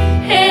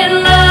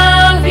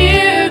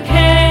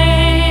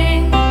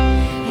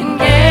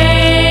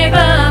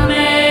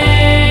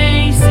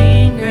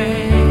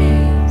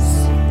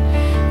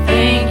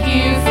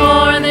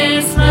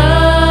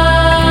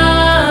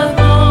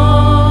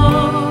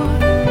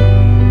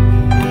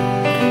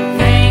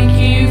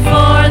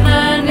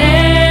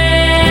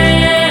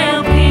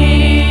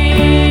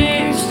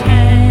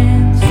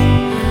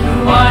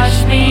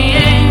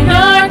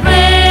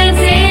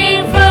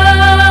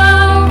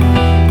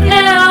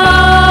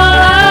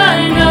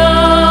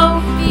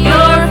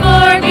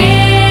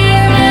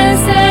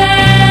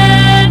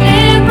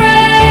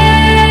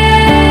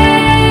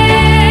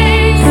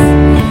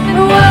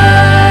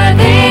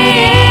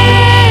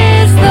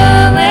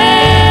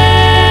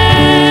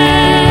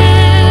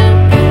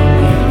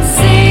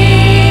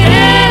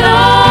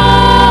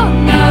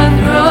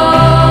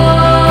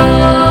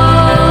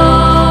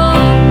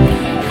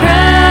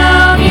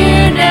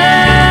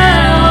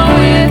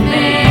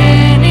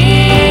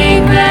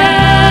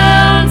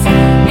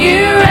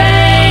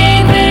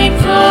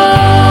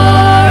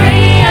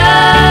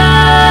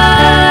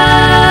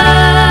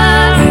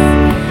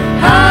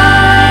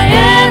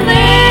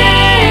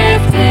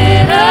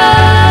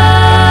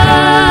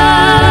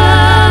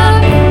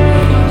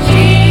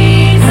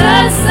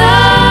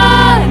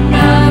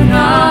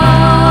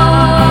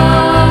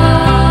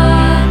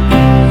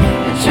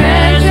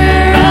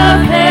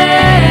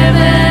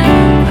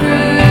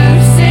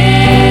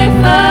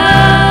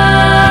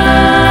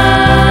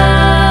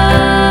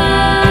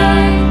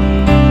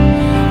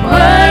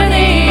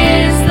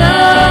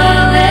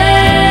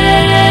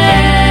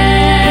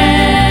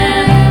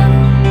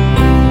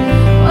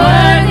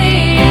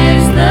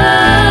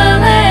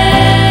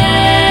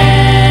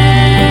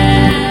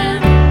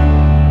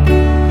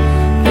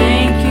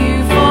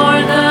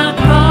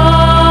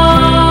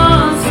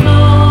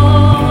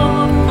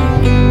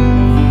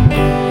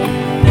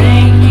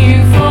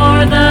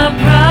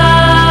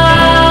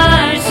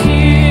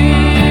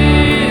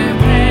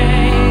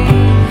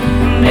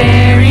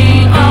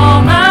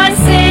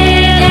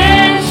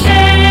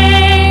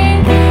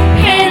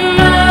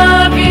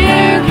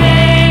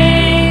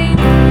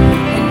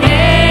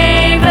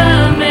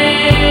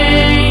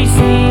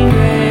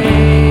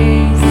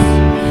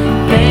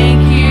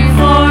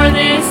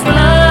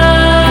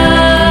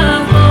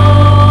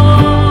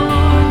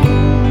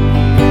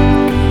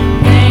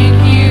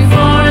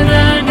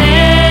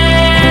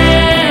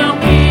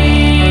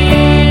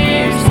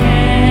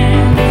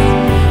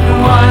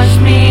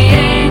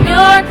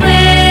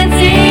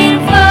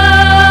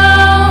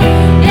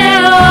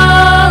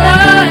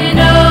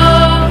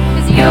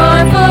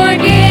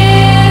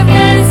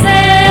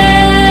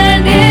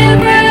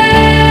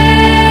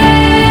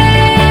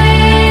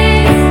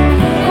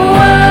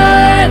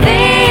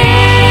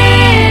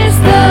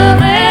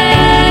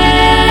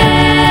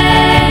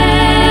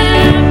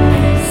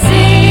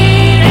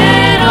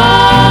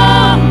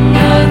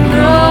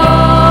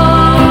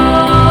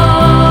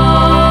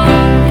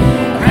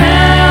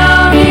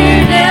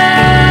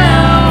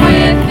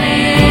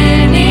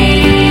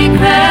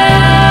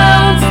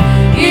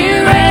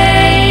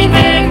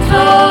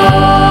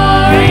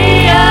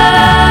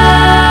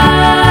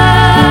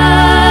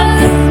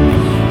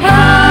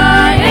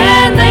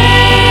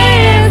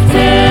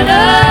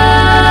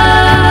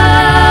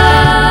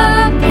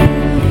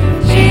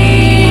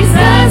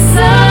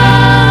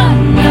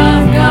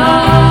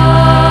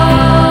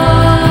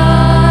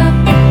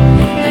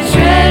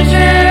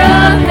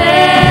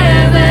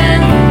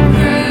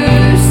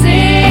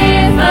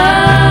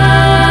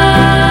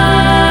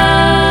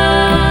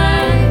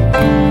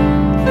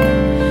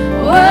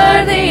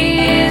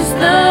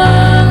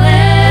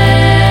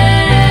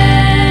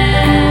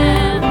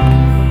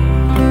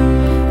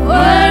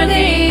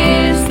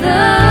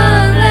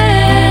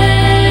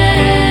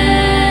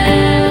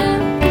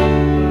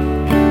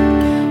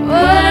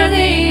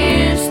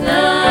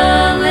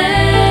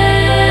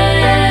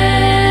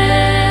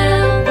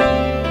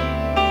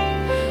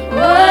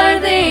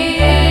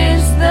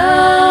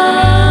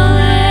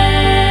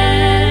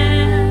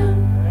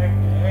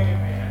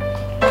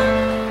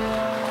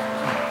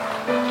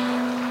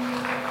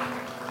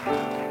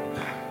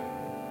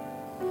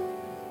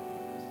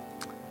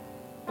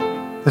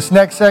 This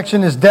next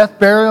section is death,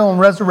 burial, and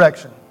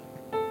resurrection.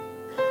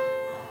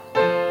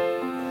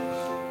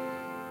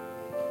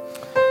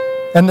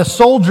 And the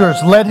soldiers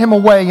led him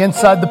away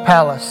inside the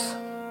palace,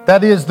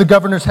 that is, the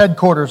governor's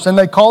headquarters, and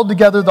they called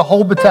together the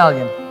whole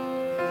battalion.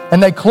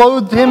 And they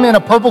clothed him in a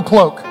purple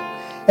cloak,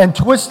 and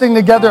twisting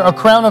together a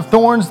crown of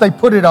thorns, they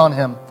put it on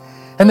him.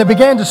 And they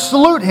began to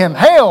salute him,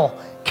 "Hail,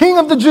 King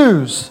of the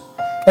Jews!"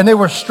 And they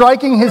were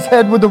striking his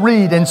head with a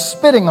reed and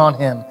spitting on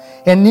him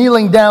and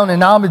kneeling down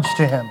in homage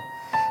to him.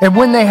 And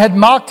when they had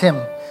mocked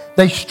him,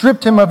 they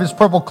stripped him of his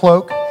purple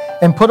cloak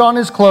and put on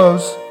his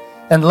clothes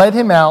and led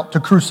him out to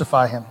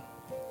crucify him.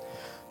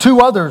 2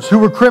 others who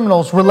were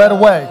criminals were led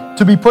away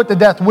to be put to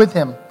death with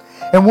him.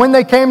 And when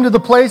they came to the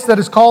place that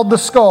is called the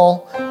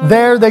Skull,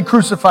 there they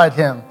crucified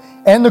him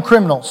and the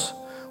criminals,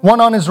 one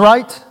on his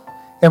right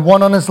and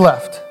one on his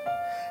left.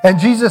 And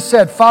Jesus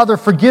said, "Father,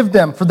 forgive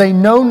them, for they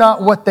know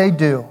not what they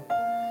do."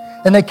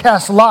 And they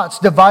cast lots,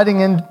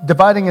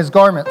 dividing his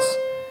garments.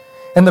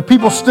 And the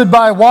people stood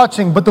by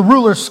watching, but the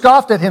rulers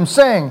scoffed at him,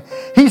 saying,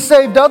 "He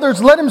saved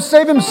others, let him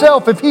save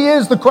himself, if he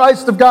is the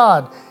Christ of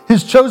God,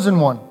 his chosen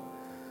one."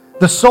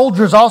 The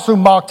soldiers also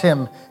mocked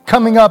him,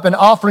 coming up and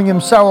offering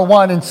him sour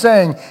wine and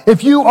saying,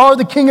 "If you are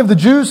the King of the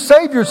Jews,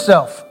 save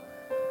yourself."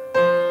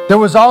 There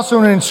was also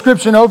an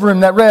inscription over him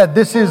that read,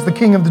 "This is the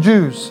King of the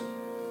Jews."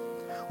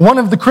 One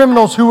of the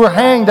criminals who were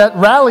hanged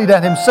rallied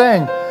at him,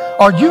 saying,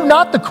 "Are you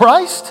not the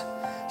Christ?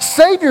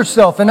 Save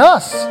yourself and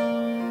us."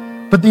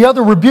 But the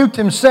other rebuked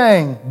him,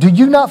 saying, "Do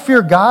you not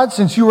fear God,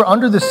 since you are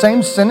under the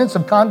same sentence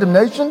of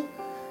condemnation?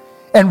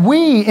 And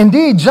we,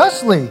 indeed,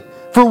 justly,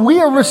 for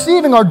we are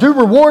receiving our due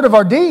reward of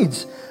our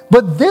deeds.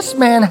 But this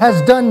man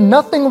has done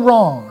nothing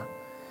wrong."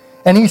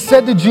 And he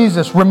said to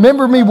Jesus,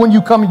 "Remember me when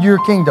you come into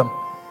your kingdom."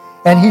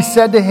 And he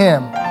said to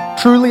him,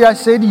 "Truly I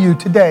say to you,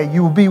 today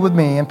you will be with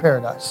me in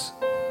paradise."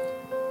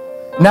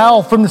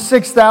 Now from the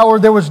 6th hour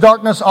there was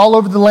darkness all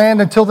over the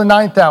land until the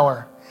 9th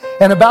hour.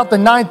 And about the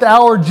 9th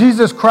hour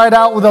Jesus cried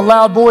out with a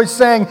loud voice,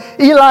 saying,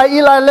 "Eli,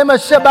 Eli, lema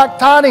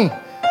sabachthani?"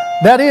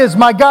 That is,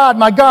 my God,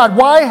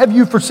 why have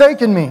you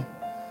forsaken me?"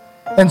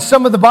 And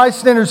some of the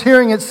bystanders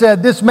hearing it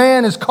said, "This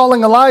man is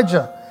calling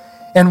Elijah."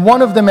 And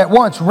one of them at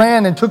once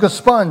ran and took a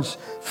sponge,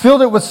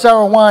 filled it with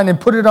sour wine, and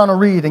put it on a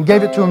reed, and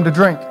gave it to him to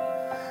drink.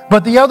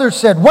 But the others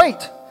said,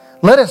 "Wait,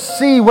 let us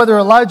see whether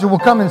Elijah will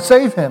come and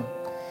save him."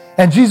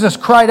 And Jesus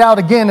cried out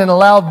again in a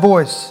loud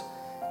voice,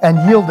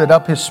 and yielded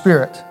up his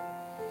spirit.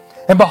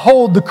 And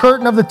behold, the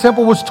curtain of the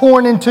temple was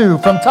torn in two,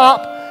 from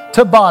top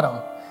to bottom.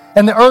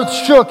 And the earth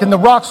shook, and the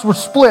rocks were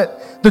split.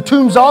 The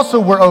tombs also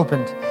were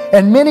opened,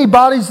 and many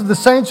bodies of the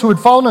saints who had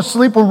fallen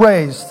asleep were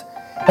raised.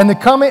 And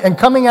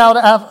coming out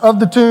of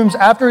the tombs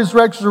after his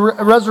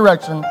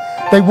resurrection,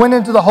 they went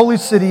into the holy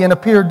city and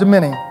appeared to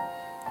many.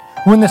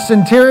 When the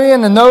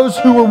centurion and those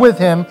who were with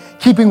him,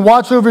 keeping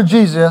watch over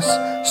Jesus,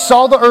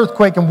 saw the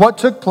earthquake and what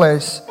took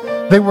place,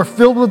 they were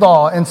filled with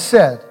awe and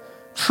said,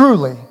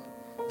 "Truly,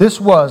 this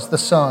was the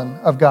Son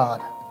of God."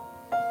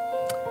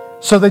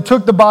 So they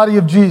took the body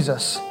of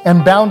Jesus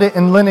and bound it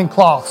in linen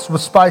cloths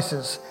with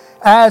spices,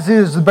 as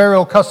is the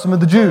burial custom of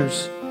the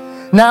Jews.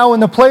 Now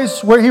in the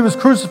place where he was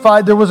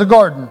crucified there was a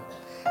garden,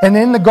 and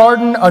in the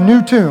garden a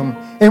new tomb,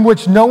 in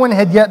which no one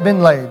had yet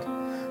been laid.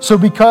 So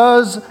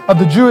because of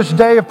the Jewish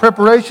day of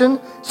preparation,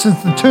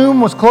 since the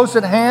tomb was close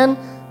at hand,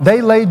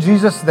 they laid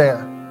Jesus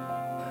there.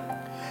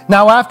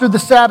 Now after the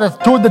Sabbath,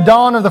 toward the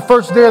dawn of the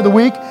first day of the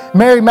week,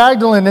 Mary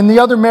Magdalene and the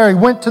other Mary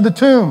went to the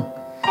tomb.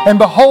 And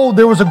behold,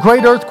 there was a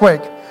great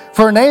earthquake,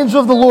 for an angel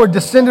of the Lord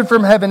descended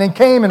from heaven and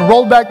came and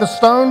rolled back the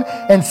stone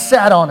and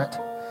sat on it.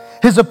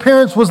 His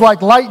appearance was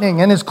like lightning,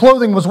 and his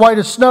clothing was white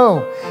as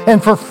snow.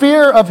 And for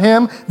fear of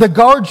him, the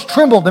guards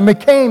trembled and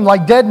became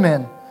like dead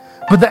men.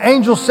 But the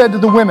angel said to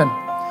the women,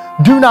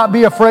 "Do not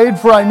be afraid,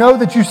 for I know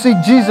that you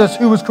seek Jesus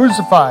who was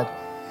crucified.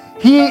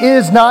 He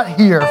is not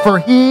here, for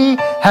he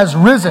has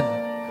risen,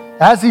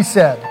 as he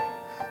said.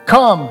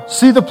 Come,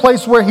 see the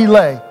place where he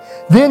lay.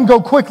 Then go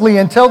quickly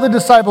and tell the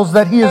disciples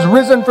that he is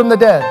risen from the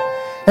dead.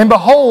 And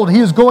behold, he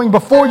is going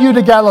before you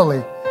to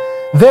Galilee.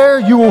 There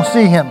you will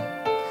see him.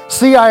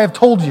 See, I have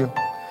told you."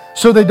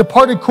 So they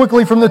departed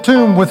quickly from the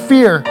tomb with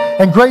fear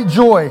and great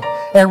joy,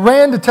 and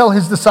ran to tell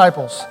his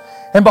disciples.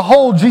 And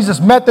behold, Jesus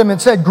met them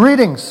and said,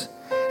 "Greetings."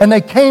 And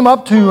they came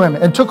up to him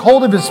and took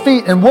hold of his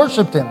feet and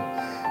worshipped him.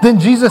 Then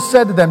Jesus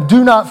said to them,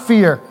 "Do not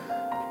fear.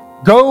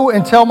 Go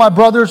and tell my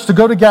brothers to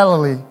go to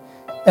Galilee,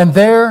 and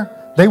there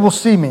they will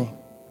see me."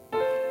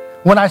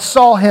 When I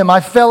saw him, I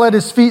fell at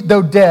his feet,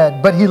 though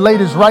dead. But he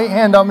laid his right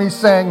hand on me,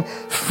 saying,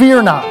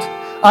 "Fear not.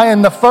 I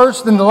am the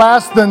first and the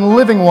last, the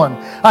living one.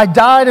 I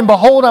died, and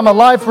behold, I'm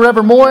alive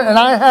forevermore, and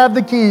I have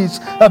the keys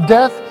of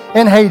death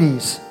and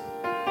Hades."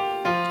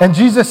 And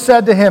Jesus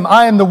said to him,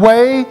 "I am the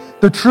way,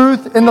 the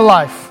truth, and the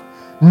life.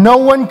 No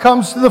one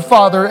comes to the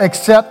Father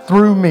except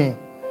through me."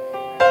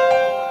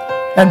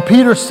 And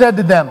Peter said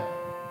to them,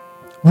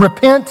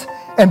 "Repent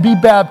and be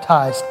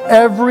baptized,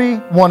 every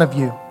one of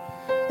you,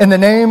 in the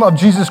name of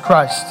Jesus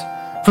Christ,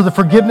 for the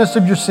forgiveness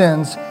of your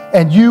sins,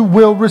 and you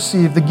will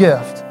receive the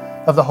gift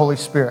of the Holy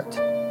Spirit."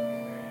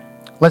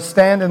 Let's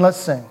stand and let's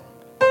sing.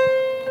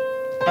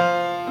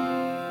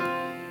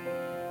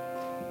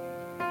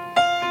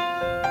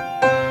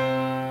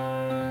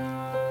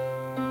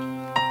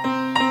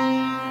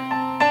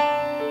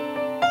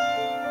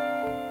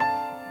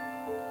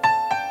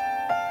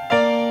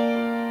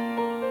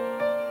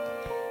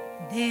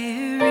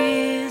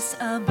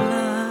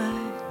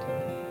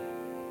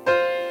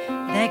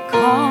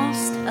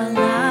 cost a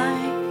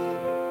life.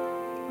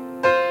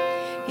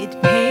 It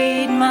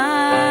paid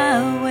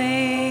my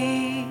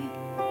way,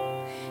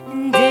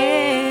 and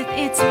death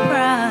its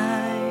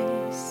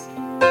price.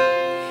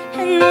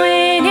 And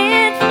when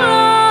it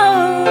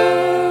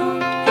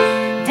flowed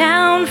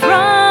down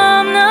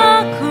from the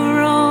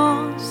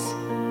cross,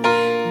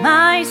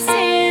 my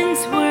sins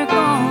were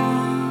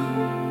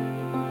gone,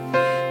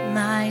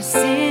 my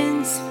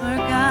sins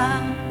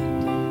forgot.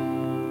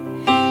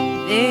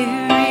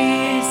 There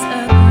is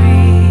a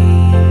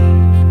grave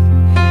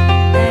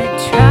that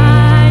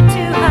tried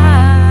to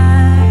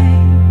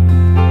hide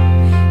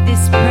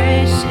this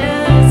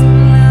precious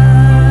blood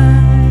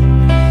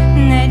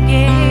that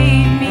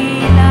gave me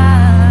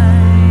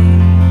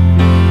life.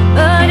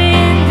 But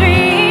in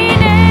 3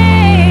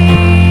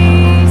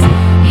 days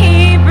he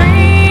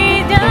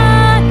breathed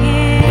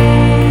again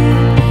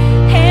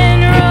and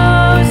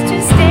rose to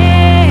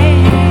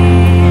stand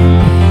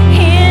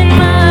in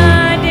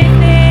my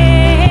defense.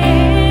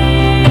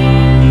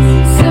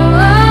 So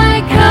I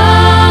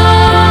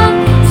come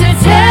to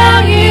tell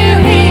you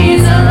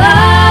he's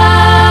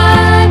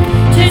alive,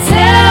 to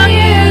tell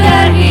you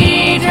that he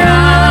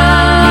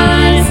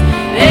dries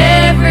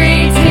every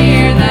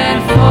tear that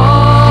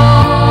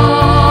falls.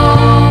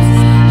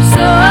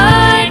 So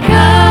I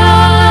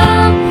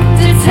come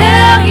to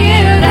tell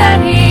you that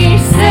he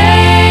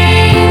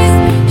saves,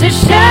 to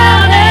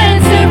shout and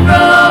to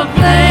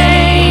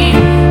proclaim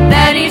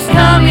that he's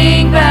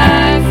coming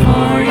back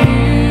for you.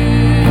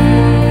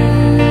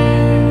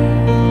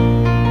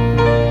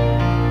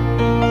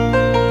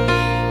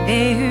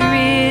 There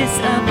is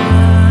a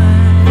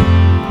blood,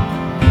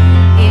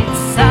 it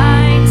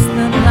sights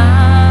the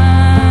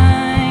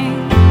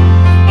blind,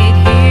 it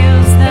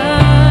heals the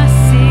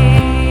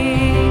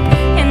sick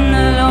and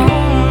the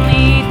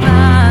lonely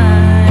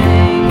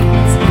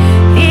finds.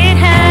 It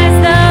has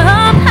the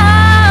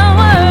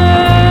power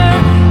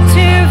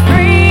to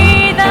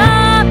free the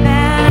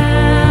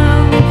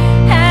bound,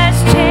 as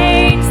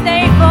chains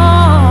they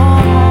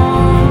fall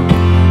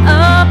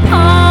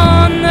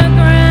upon the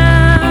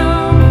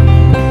ground.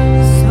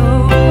 So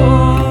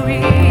pour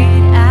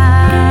it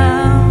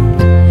out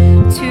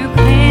to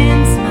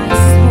cleanse my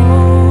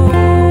soul,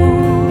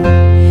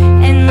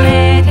 and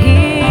let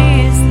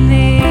his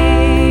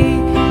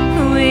liquid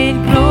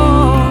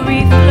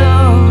glory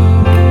flow,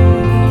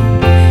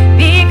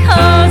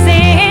 because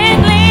it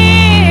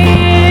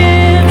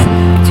lives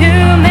to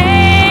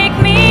make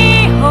me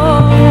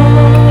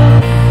whole.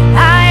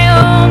 I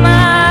owe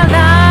my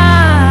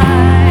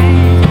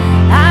life,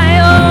 I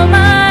owe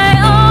my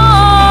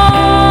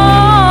all.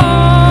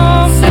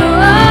 So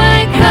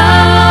I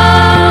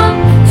come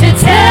to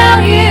tell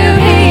you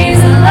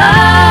he's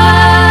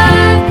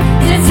alive,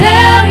 to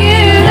tell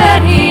you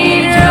that he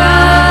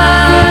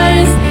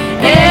dries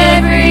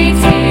every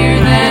tear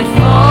that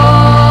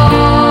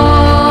falls.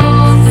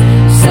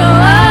 So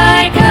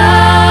I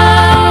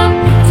come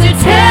to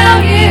tell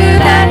you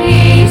that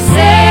he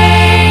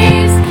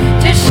saves,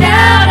 to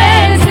shout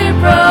and to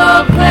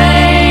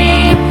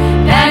proclaim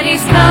that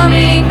he's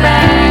coming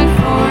back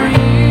for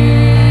you.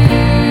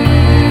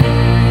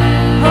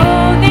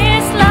 Oh,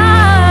 this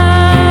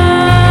life,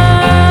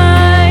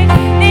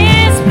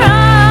 this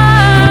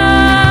price,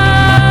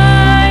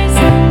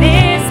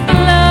 this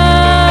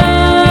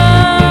blood,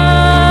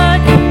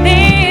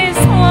 this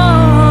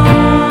one.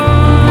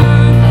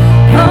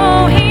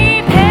 Oh, he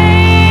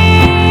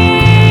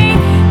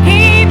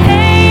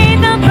paid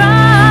the price.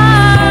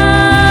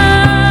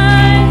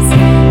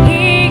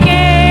 He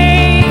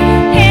gave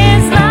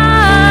his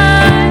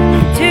life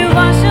to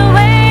wash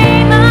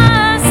away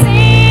my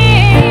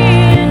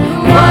sin.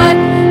 What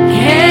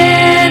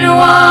can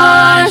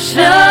wash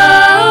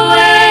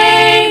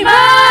away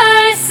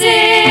my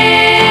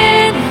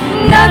sin?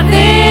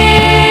 Nothing,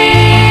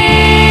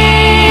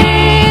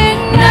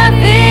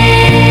 nothing.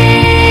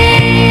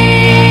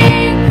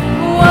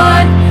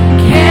 What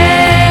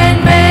can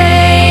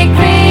make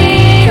me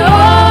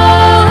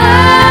whole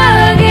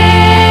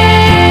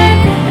again?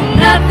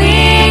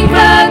 Nothing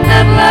but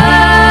the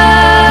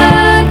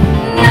blood,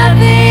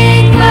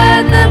 nothing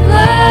but the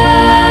blood.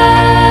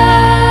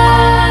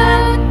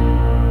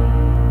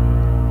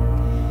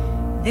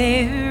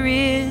 There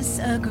is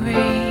a grave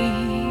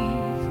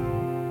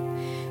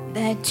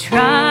that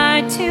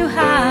tried to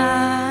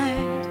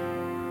hide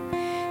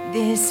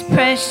this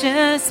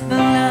precious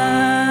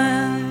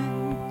blood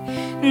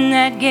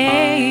that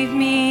gave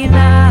me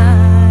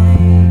life.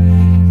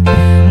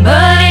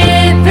 But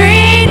in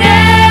 3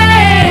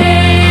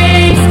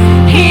 days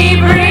he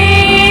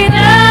breathed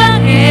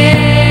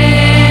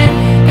again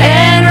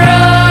and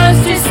rose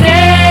to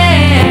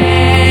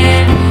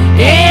stand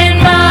in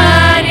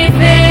my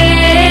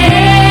defense.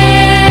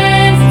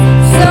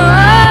 So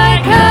I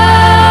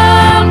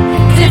come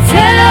to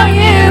tell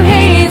you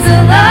he's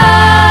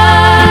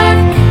alive,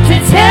 to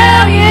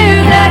tell you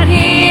that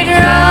he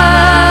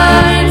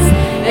dries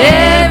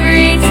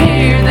every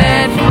tear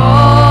that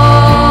falls.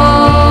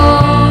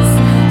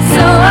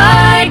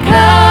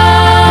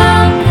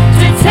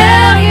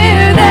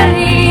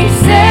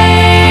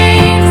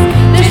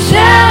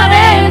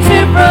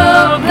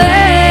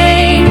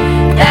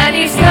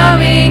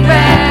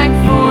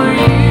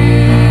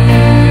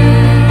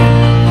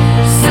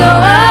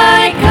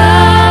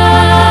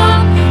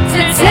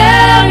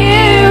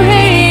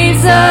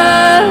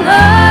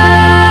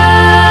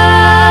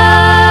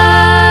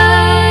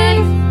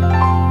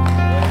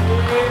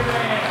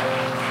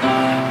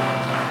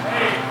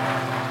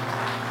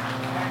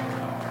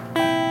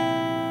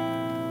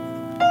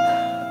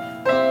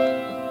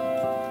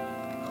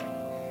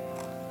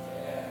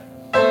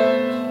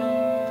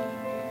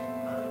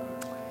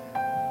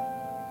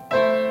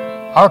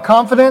 Our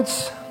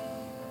confidence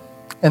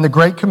in the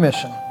Great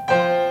Commission.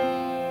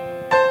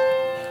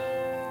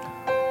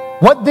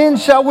 What then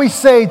shall we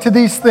say to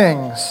these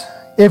things?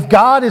 If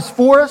God is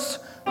for us,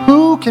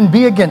 who can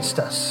be against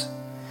us?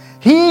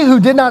 He who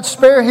did not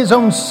spare his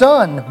own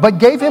son, but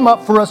gave him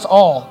up for us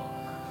all,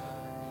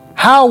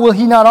 how will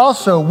he not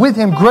also with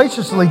him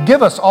graciously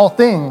give us all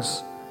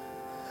things?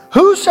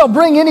 Who shall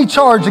bring any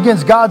charge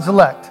against God's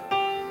elect?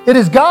 It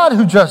is God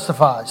who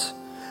justifies.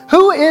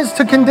 Who is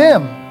to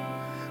condemn?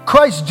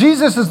 Christ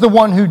Jesus is the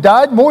one who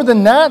died. More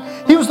than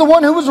that, he was the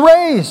one who was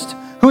raised,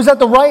 who is at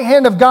the right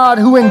hand of God,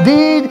 who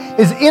indeed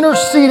is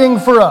interceding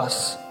for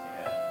us.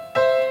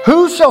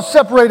 Who shall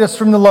separate us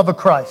from the love of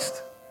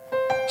Christ?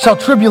 Shall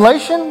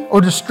tribulation or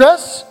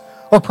distress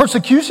or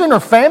persecution or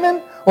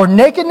famine or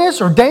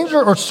nakedness or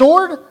danger or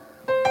sword?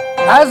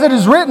 As it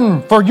is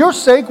written, for your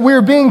sake we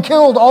are being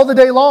killed all the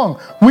day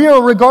long. We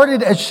are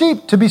regarded as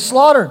sheep to be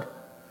slaughtered.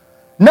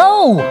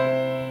 No!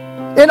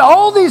 In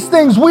all these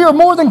things we are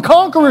more than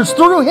conquerors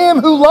through him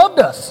who loved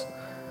us.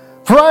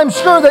 For I am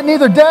sure that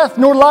neither death,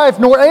 nor life,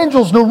 nor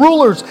angels, nor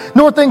rulers,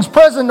 nor things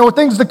present, nor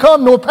things to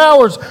come, nor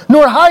powers,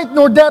 nor height,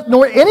 nor depth,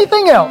 nor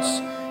anything else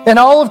in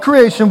all of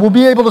creation will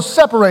be able to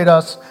separate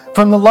us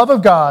from the love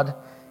of God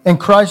in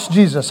Christ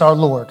Jesus our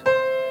Lord.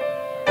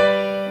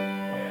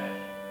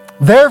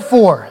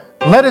 Therefore,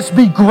 let us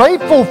be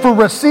grateful for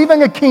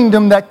receiving a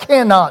kingdom that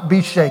cannot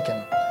be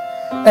shaken.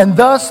 And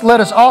thus let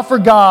us offer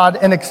God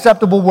an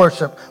acceptable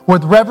worship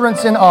with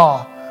reverence and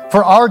awe,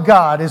 for our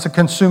God is a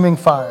consuming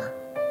fire.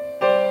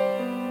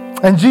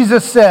 And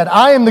Jesus said,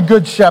 I am the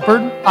good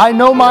shepherd. I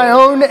know my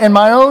own, and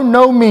my own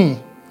know me.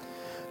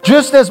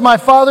 Just as my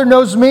Father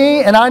knows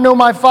me, and I know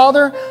my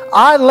Father,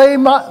 I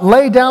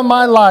lay down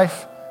my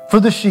life for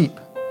the sheep.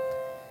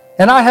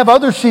 And I have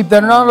other sheep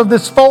that are not of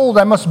this fold.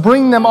 I must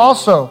bring them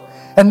also,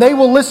 and they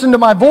will listen to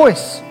my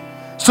voice.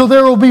 So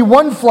there will be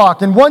one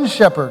flock and one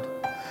shepherd.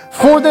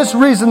 For this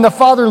reason the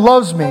Father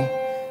loves me,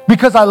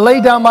 because I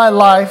lay down my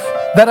life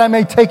that I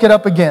may take it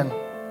up again.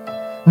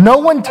 No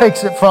one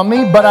takes it from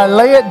me, but I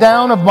lay it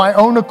down of my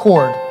own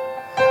accord.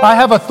 I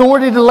have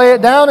authority to lay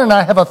it down, and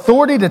I have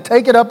authority to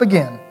take it up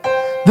again.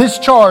 This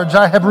charge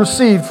I have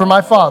received from my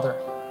Father.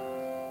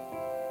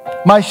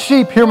 My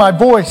sheep hear my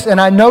voice,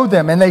 and I know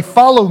them, and they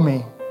follow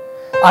me.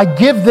 I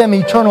give them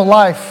eternal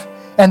life,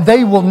 and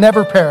they will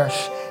never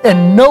perish,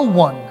 and no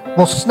one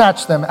will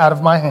snatch them out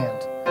of my hand.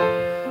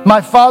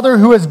 My Father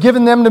who has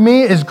given them to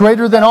me is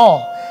greater than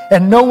all,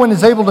 and no one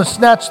is able to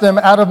snatch them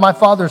out of my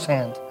Father's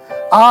hand.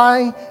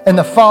 I and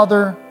the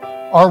Father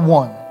are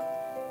one.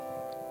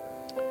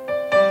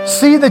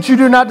 See that you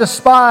do not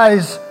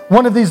despise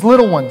one of these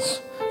little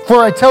ones,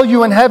 for I tell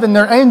you in heaven,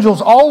 their angels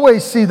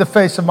always see the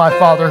face of my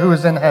Father who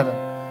is in heaven.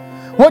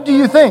 What do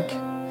you think?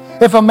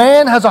 If a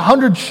man has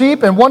 100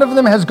 sheep and one of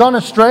them has gone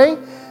astray,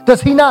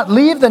 does he not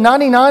leave the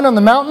 99 on the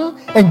mountain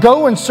and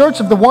go in search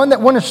of the one that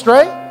went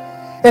astray?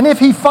 And if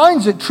he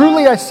finds it,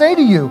 truly I say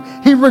to you,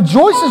 he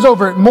rejoices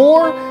over it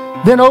more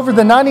than over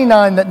the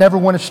 99 that never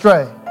went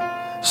astray.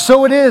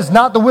 So it is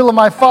not the will of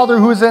my Father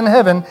who is in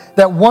heaven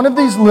that one of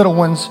these little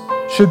ones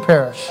should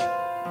perish.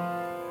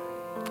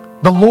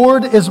 The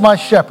Lord is my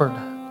shepherd.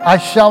 I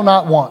shall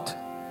not want.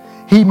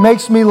 He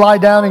makes me lie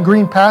down in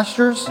green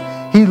pastures.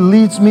 He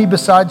leads me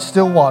beside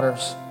still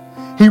waters.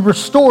 He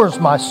restores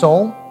my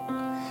soul.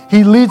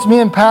 He leads me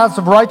in paths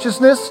of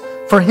righteousness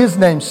for his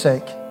name's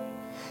sake.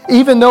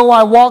 Even though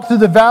I walk through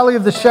the valley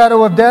of the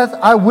shadow of death,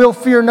 I will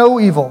fear no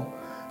evil,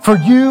 for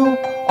you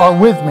are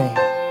with me.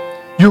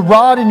 Your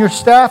rod and your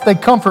staff, they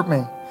comfort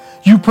me.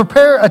 You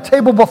prepare a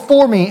table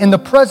before me in the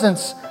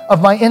presence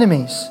of my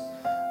enemies.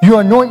 You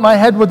anoint my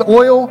head with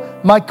oil,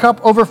 my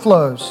cup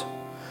overflows.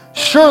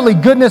 Surely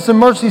goodness and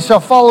mercy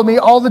shall follow me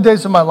all the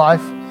days of my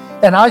life,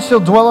 and I shall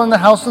dwell in the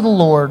house of the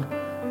Lord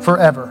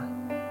forever.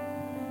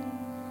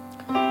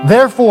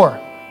 Therefore,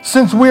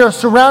 since we are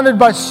surrounded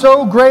by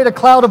so great a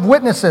cloud of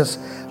witnesses,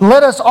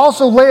 let us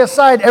also lay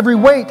aside every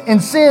weight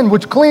and sin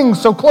which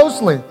clings so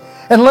closely,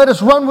 and let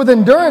us run with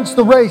endurance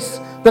the race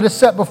that is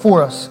set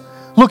before us,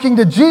 looking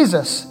to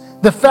Jesus,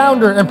 the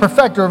founder and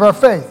perfecter of our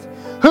faith,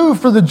 who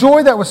for the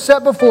joy that was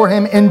set before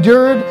him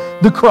endured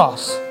the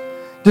cross,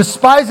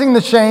 despising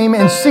the shame,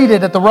 and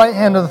seated at the right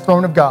hand of the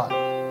throne of God.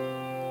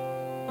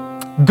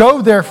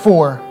 Go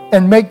therefore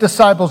and make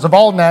disciples of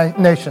all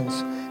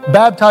nations,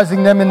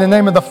 baptizing them in the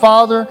name of the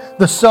Father,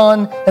 the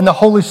Son, and the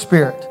Holy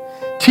Spirit,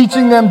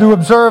 teaching them to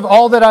observe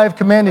all that I have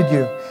commanded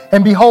you.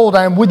 And behold,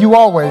 I am with you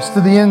always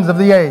to the ends of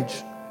the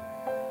age.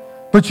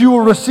 But you will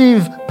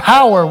receive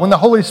power when the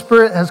Holy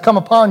Spirit has come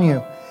upon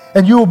you,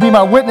 and you will be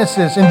my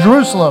witnesses in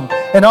Jerusalem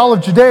and all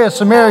of Judea,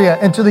 Samaria,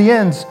 and to the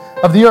ends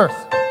of the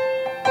earth.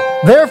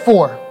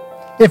 Therefore,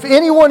 if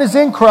anyone is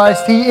in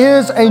Christ, he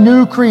is a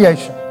new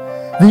creation.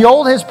 The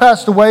old has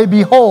passed away.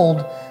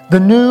 Behold, the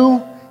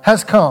new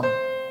has come.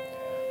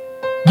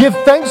 Give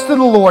thanks to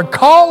the Lord.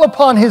 Call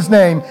upon his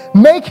name.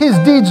 Make his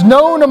deeds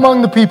known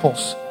among the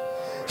peoples.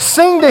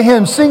 Sing to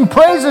him. Sing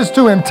praises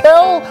to him.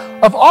 Tell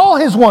of all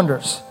his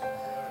wonders.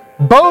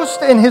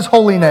 Boast in his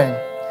holy name.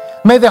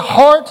 May the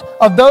heart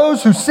of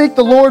those who seek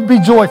the Lord be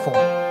joyful.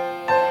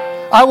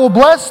 I will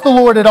bless the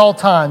Lord at all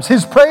times.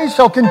 His praise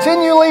shall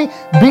continually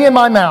be in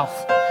my mouth.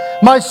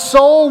 My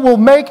soul will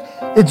make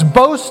its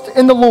boast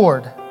in the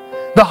Lord.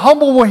 The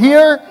humble will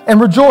hear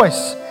and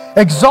rejoice.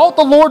 Exalt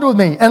the Lord with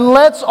me, and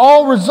let's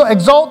all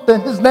exalt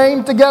his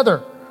name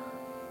together.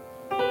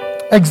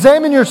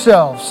 Examine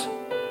yourselves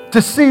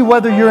to see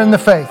whether you're in the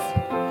faith.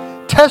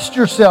 Test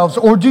yourselves,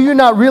 or do you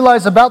not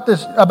realize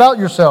about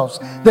yourselves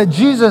that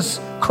Jesus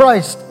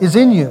Christ is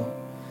in you,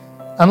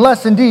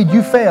 unless indeed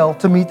you fail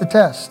to meet the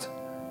test?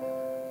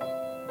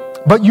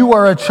 But you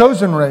are a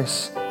chosen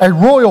race, a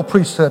royal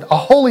priesthood, a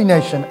holy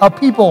nation, a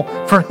people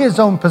for his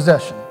own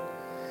possession,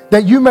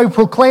 that you may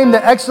proclaim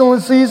the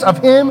excellencies of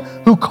him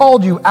who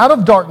called you out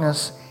of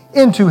darkness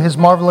into his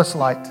marvelous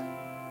light.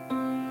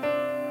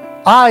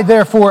 I,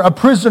 therefore, a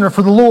prisoner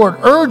for the Lord,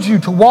 urge you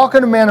to walk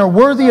in a manner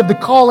worthy of the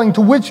calling to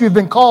which you have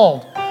been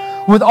called,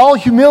 with all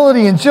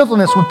humility and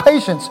gentleness, with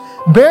patience,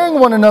 bearing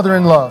one another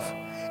in love,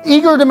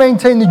 eager to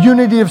maintain the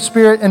unity of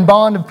spirit and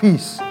bond of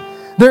peace.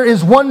 There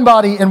is one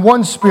body and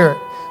one spirit,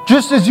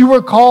 just as you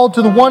were called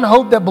to the one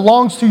hope that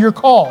belongs to your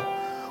call.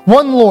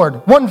 One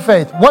Lord, one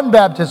faith, one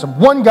baptism,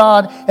 one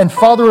God and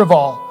Father of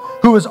all,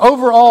 who is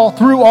over all,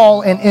 through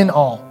all, and in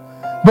all.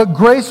 But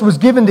grace was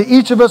given to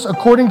each of us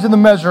according to the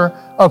measure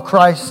of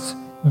Christ's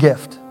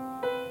gift.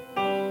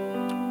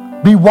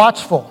 Be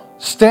watchful,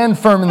 stand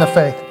firm in the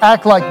faith,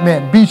 act like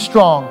men, be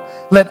strong.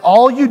 Let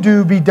all you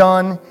do be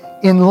done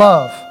in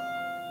love.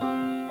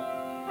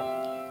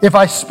 If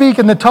I speak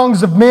in the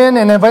tongues of men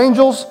and of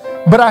angels,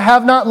 but I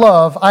have not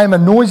love, I am a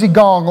noisy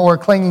gong or a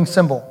clanging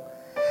cymbal.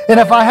 And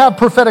if I have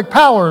prophetic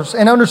powers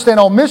and understand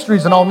all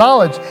mysteries and all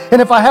knowledge,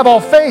 and if I have all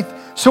faith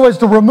so as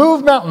to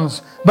remove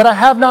mountains, but I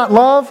have not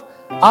love,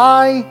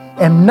 I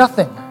am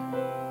nothing.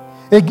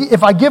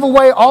 If I give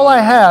away all I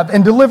have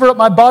and deliver up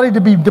my body to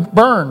be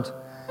burned,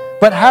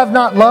 but have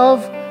not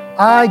love,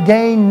 I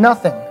gain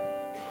nothing.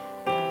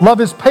 Love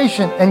is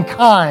patient and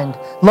kind.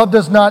 Love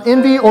does not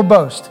envy or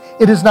boast.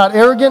 It is not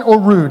arrogant or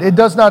rude. It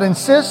does not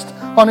insist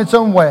on its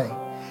own way.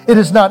 It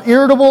is not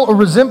irritable or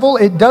resentful.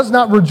 It does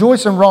not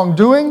rejoice in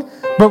wrongdoing,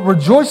 but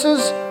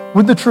rejoices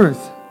with the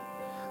truth.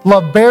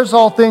 Love bears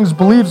all things,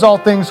 believes all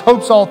things,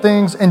 hopes all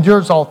things,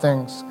 endures all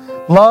things.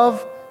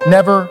 Love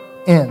never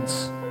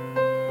ends.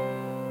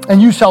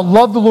 And you shall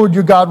love the Lord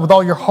your God with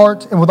all your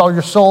heart and with all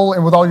your soul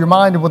and with all your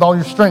mind and with all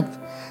your strength.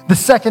 The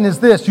second is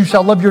this: you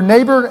shall love your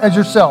neighbor as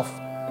yourself.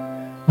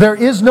 There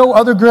is no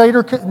other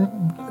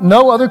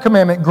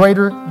commandment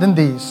greater than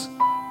these.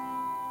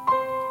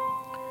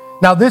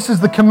 Now this is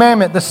the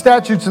commandment, the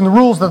statutes and the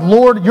rules that the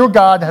Lord your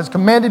God has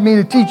commanded me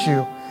to teach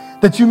you,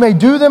 that you may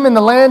do them in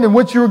the land in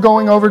which you are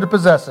going over to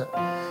possess it,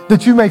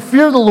 that you may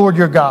fear the Lord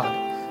your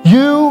God,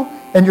 you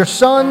and your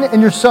son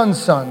and your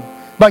son's son,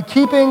 by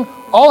keeping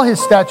all his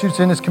statutes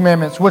and his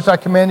commandments, which I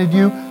commanded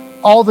you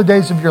all the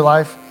days of your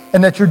life,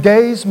 and that your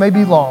days may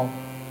be long.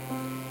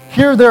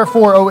 Hear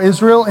therefore, O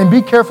Israel, and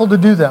be careful to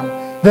do them,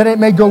 that it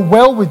may go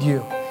well with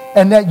you,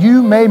 and that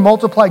you may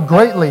multiply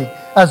greatly,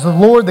 as the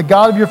Lord, the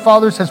God of your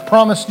fathers, has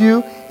promised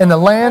you in the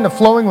land of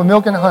flowing with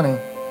milk and honey.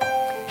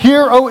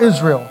 Hear, O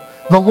Israel,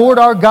 the Lord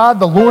our God,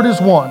 the Lord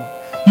is one.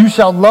 You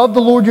shall love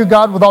the Lord your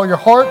God with all your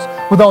heart,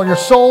 with all your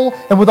soul,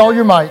 and with all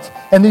your might.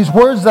 And these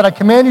words that I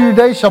command you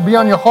today shall be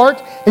on your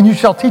heart, and you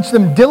shall teach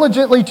them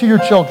diligently to your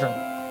children.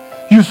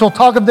 You shall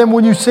talk of them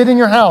when you sit in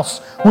your house,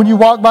 when you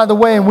walk by the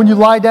way, and when you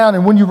lie down,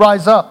 and when you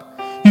rise up.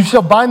 You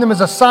shall bind them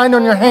as a sign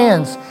on your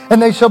hands,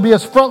 and they shall be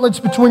as frontlets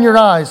between your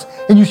eyes,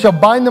 and you shall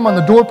bind them on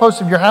the doorposts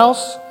of your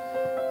house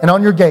and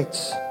on your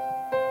gates.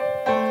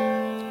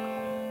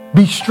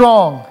 Be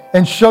strong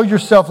and show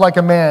yourself like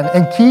a man,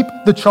 and keep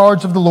the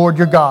charge of the Lord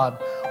your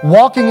God,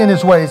 walking in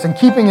his ways and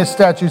keeping his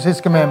statutes, his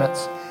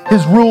commandments,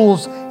 his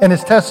rules, and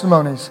his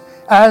testimonies,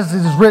 as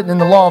it is written in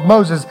the law of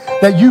Moses,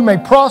 that you may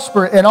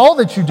prosper in all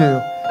that you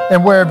do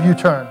and wherever you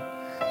turn.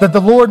 That the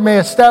Lord may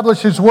establish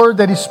his word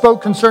that he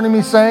spoke concerning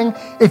me, saying,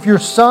 if your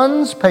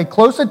sons pay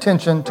close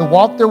attention to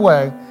walk their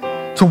way,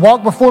 to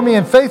walk before me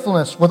in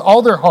faithfulness with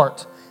all their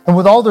heart and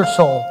with all their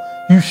soul,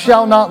 you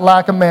shall not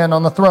lack a man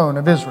on the throne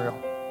of Israel.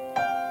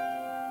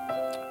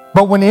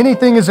 But when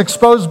anything is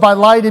exposed by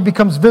light, it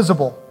becomes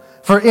visible.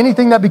 For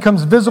anything that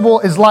becomes visible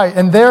is light.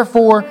 And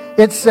therefore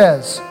it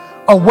says,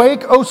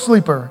 awake, O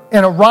sleeper,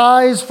 and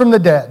arise from the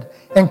dead,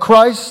 and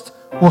Christ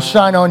will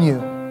shine on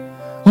you.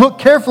 Look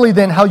carefully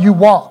then how you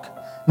walk,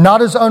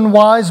 not as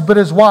unwise, but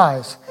as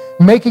wise,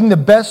 making the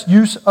best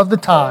use of the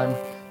time,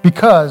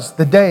 because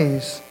the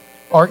days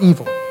are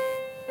evil.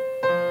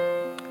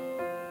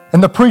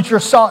 And the preacher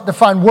sought to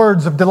find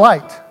words of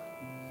delight,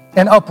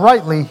 and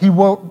uprightly he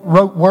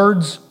wrote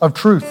words of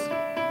truth.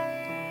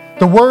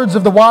 The words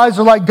of the wise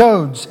are like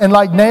goads, and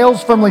like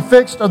nails firmly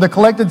fixed are the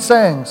collected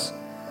sayings.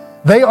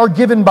 They are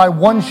given by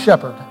one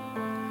shepherd.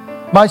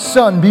 My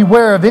son,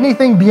 beware of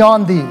anything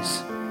beyond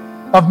these.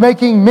 Of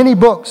making many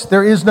books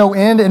there is no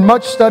end, and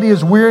much study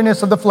is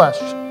weariness of the flesh.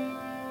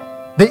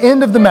 The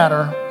end of the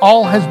matter,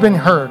 all has been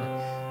heard.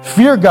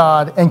 Fear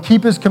God and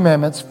keep his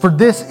commandments, for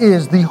this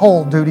is the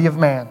whole duty of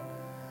man.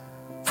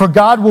 For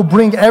God will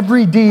bring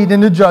every deed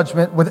into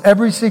judgment with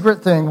every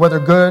secret thing, whether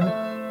good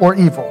or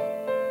evil.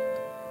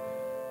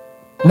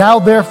 Now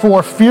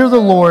therefore fear the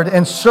Lord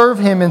and serve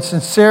him in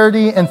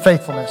sincerity and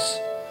faithfulness.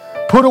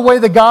 Put away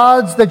the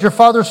gods that your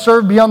fathers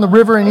served beyond the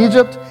river in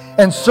Egypt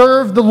and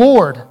serve the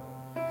Lord.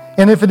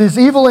 And if it is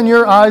evil in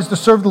your eyes to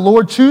serve the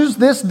Lord, choose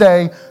this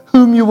day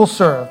whom you will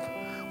serve,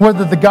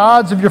 whether the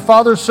gods of your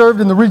fathers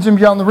served in the region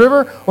beyond the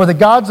river or the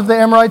gods of the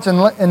Amorites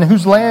in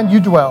whose land you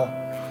dwell.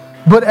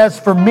 But as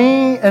for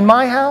me and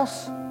my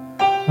house,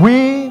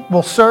 we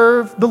will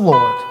serve the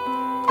Lord.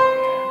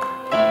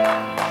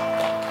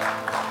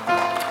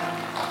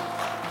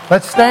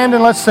 Let's stand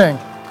and let's sing.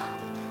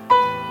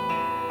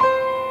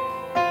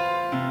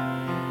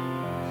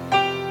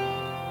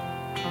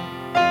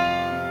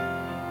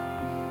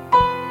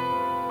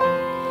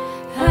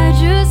 I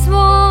just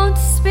want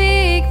to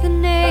speak the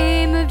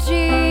name of Jesus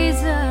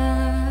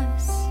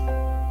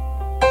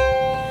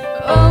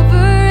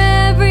over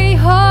every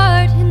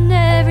heart and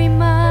every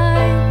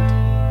mind.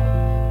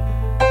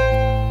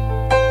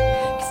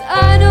 'Cause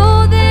I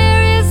know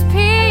there is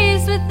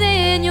peace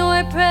within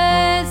your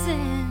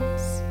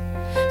presence.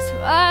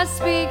 So I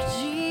speak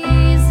Jesus.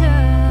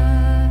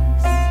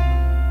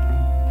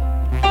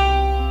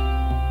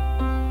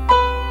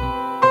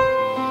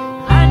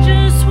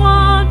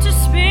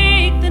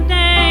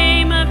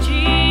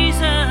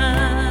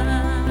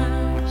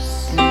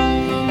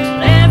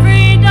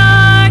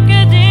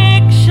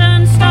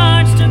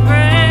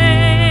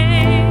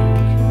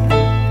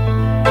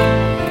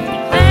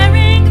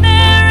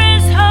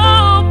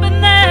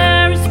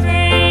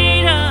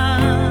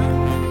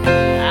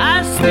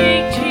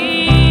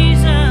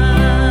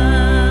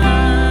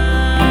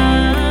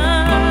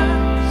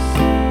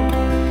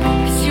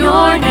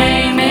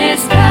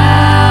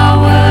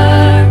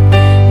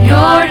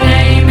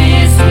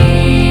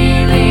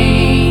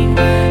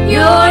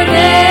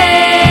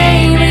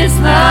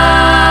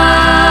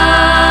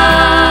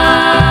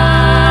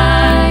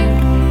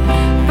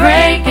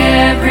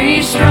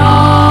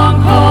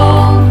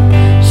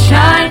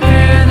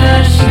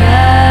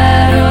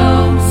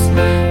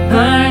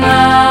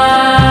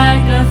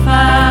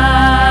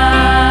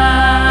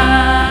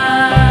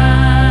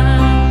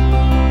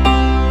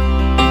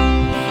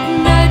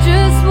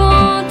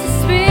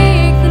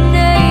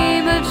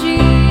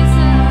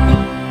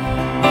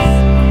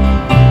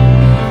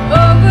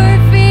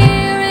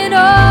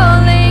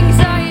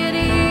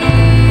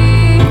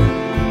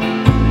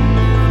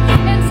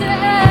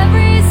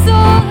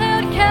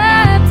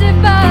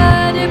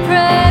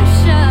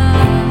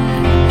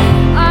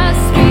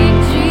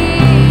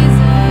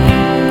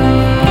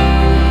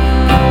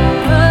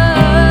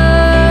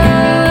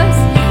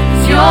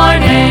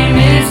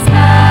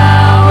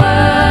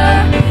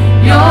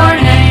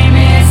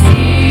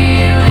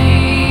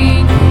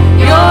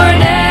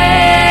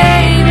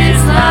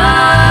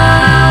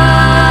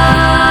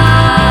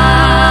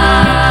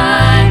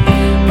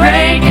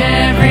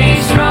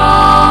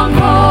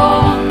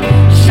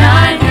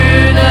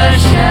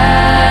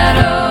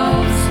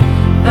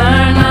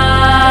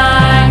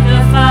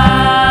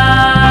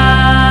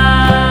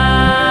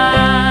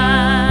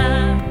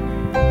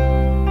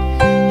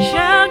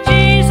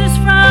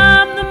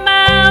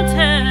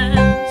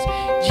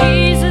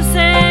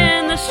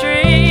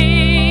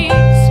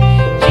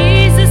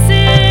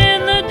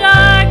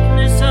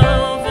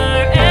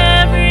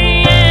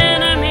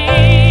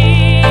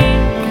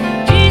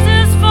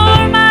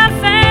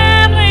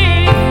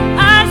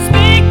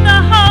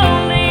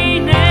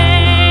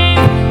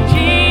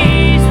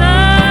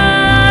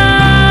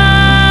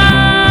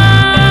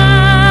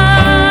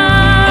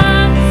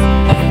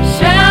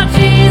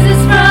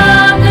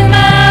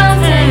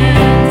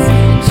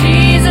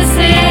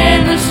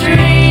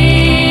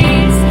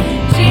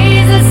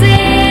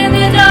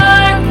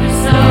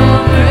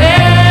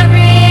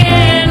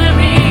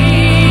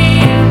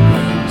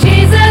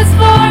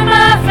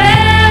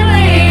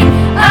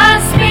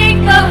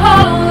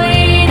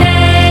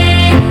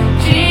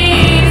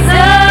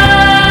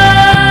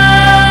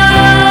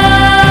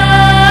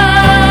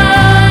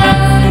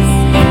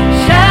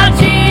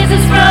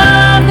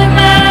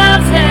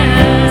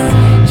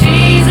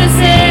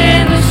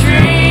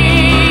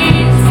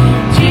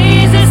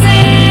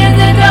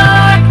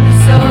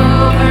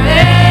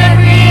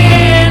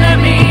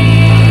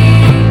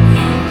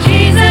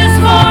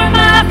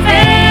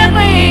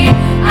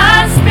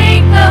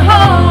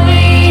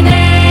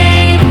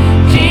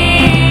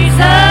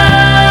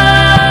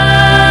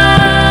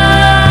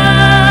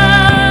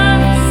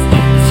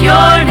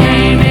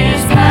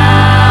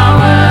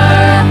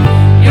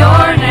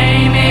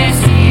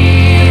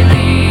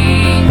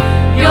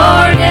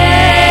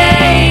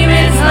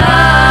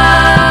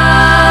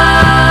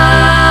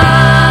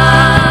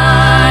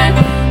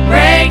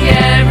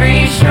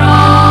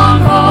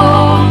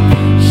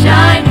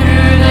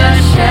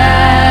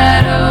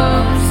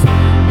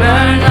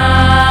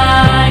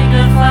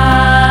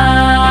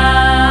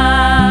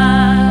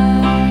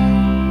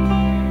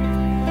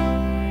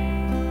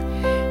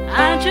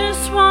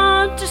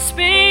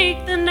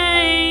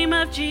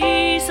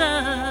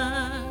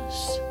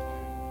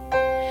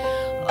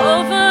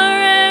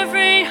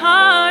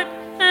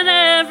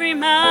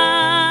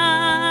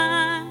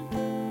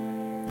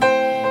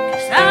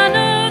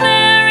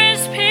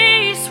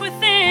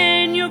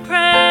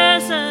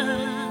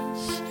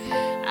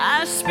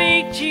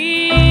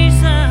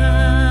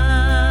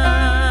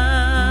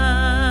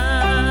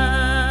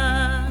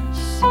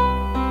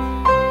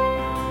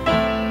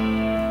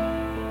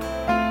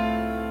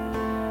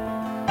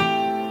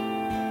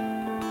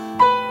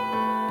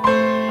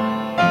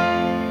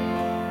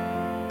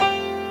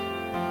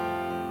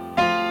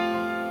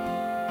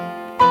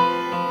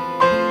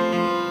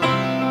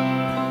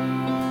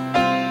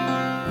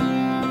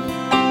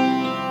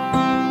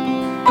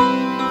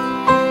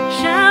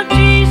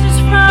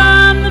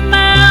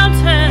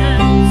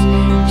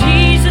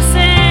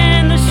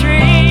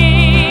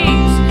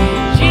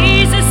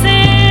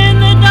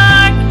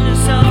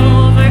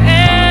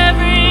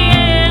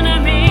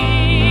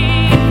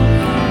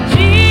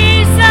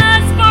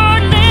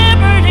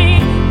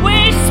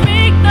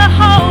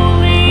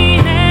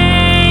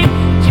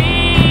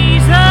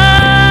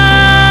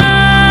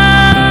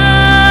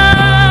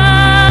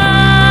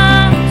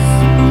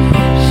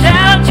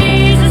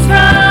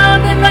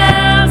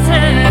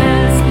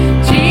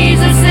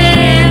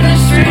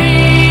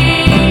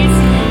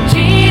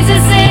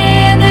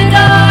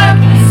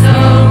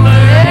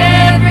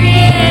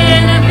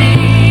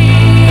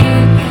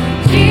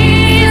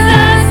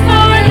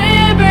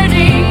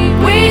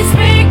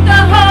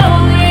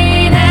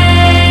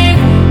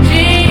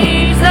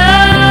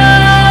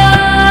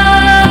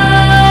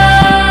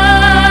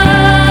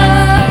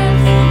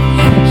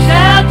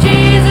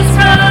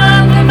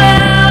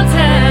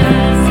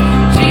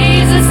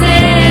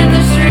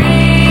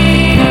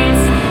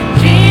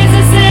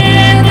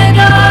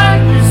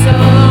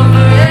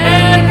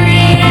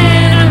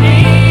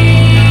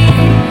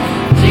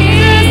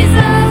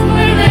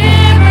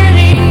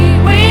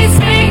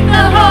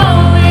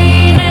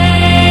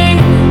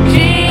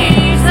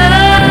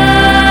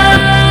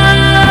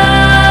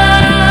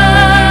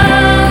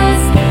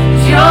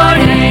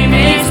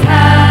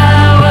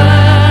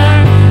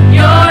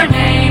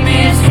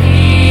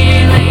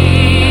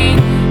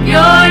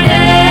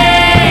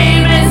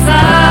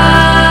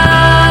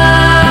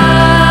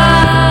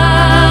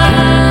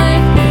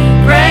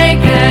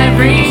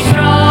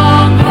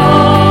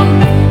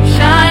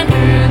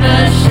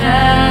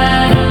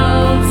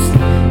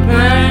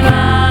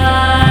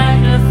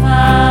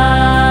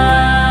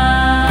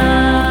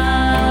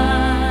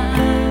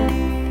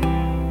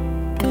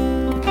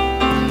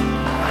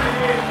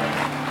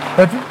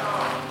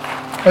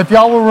 If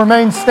y'all will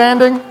remain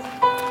standing,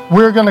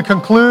 we're going to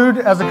conclude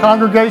as a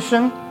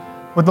congregation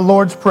with the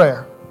Lord's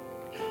Prayer.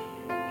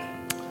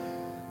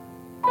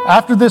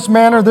 After this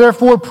manner,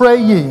 therefore, pray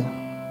ye,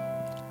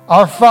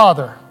 Our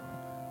Father,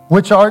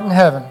 which art in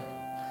heaven,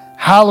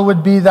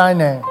 hallowed be thy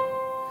name.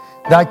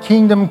 Thy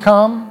kingdom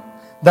come,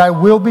 thy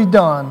will be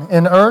done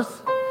in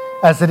earth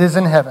as it is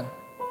in heaven.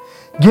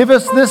 Give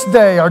us this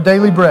day our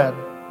daily bread,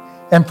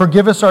 and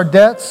forgive us our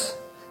debts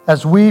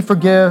as we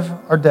forgive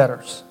our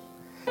debtors.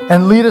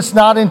 And lead us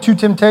not into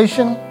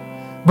temptation,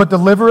 but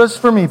deliver us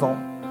from evil.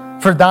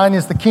 For thine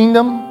is the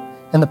kingdom,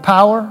 and the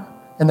power,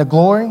 and the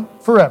glory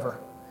forever.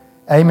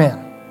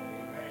 Amen.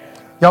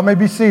 Y'all may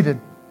be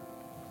seated.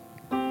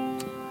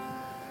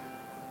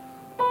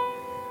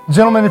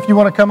 Gentlemen, if you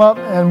want to come up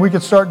and we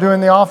could start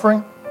doing the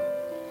offering.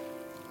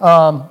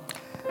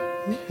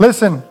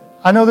 Listen,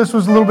 I know this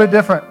was a little bit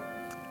different.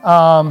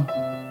 And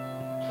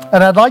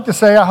I'd like to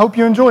say I hope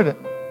you enjoyed it.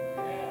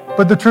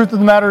 But the truth of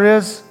the matter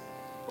is,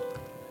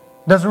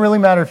 it doesn't really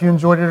matter if you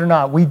enjoyed it or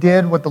not. We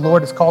did what the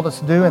Lord has called us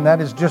to do, and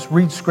that is just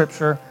read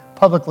Scripture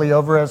publicly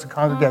over as a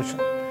congregation.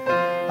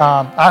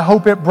 I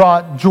hope it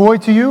brought joy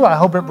to you. I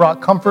hope it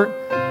brought comfort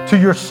to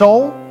your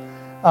soul.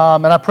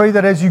 And I pray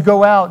that as you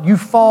go out, you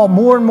fall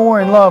more and more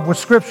in love with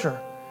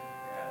Scripture.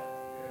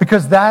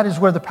 Because that is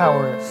where the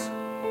power is.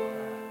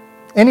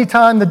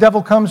 Anytime the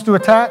devil comes to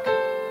attack,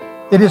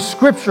 it is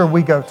Scripture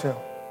we go to.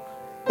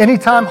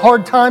 Anytime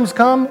hard times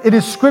come, it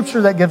is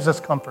Scripture that gives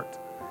us comfort.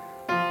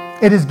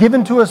 It is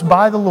given to us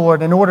by the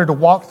Lord in order to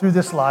walk through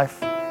this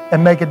life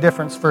and make a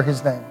difference for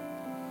His name.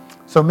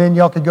 So men,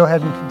 y'all could go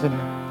ahead and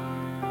continue.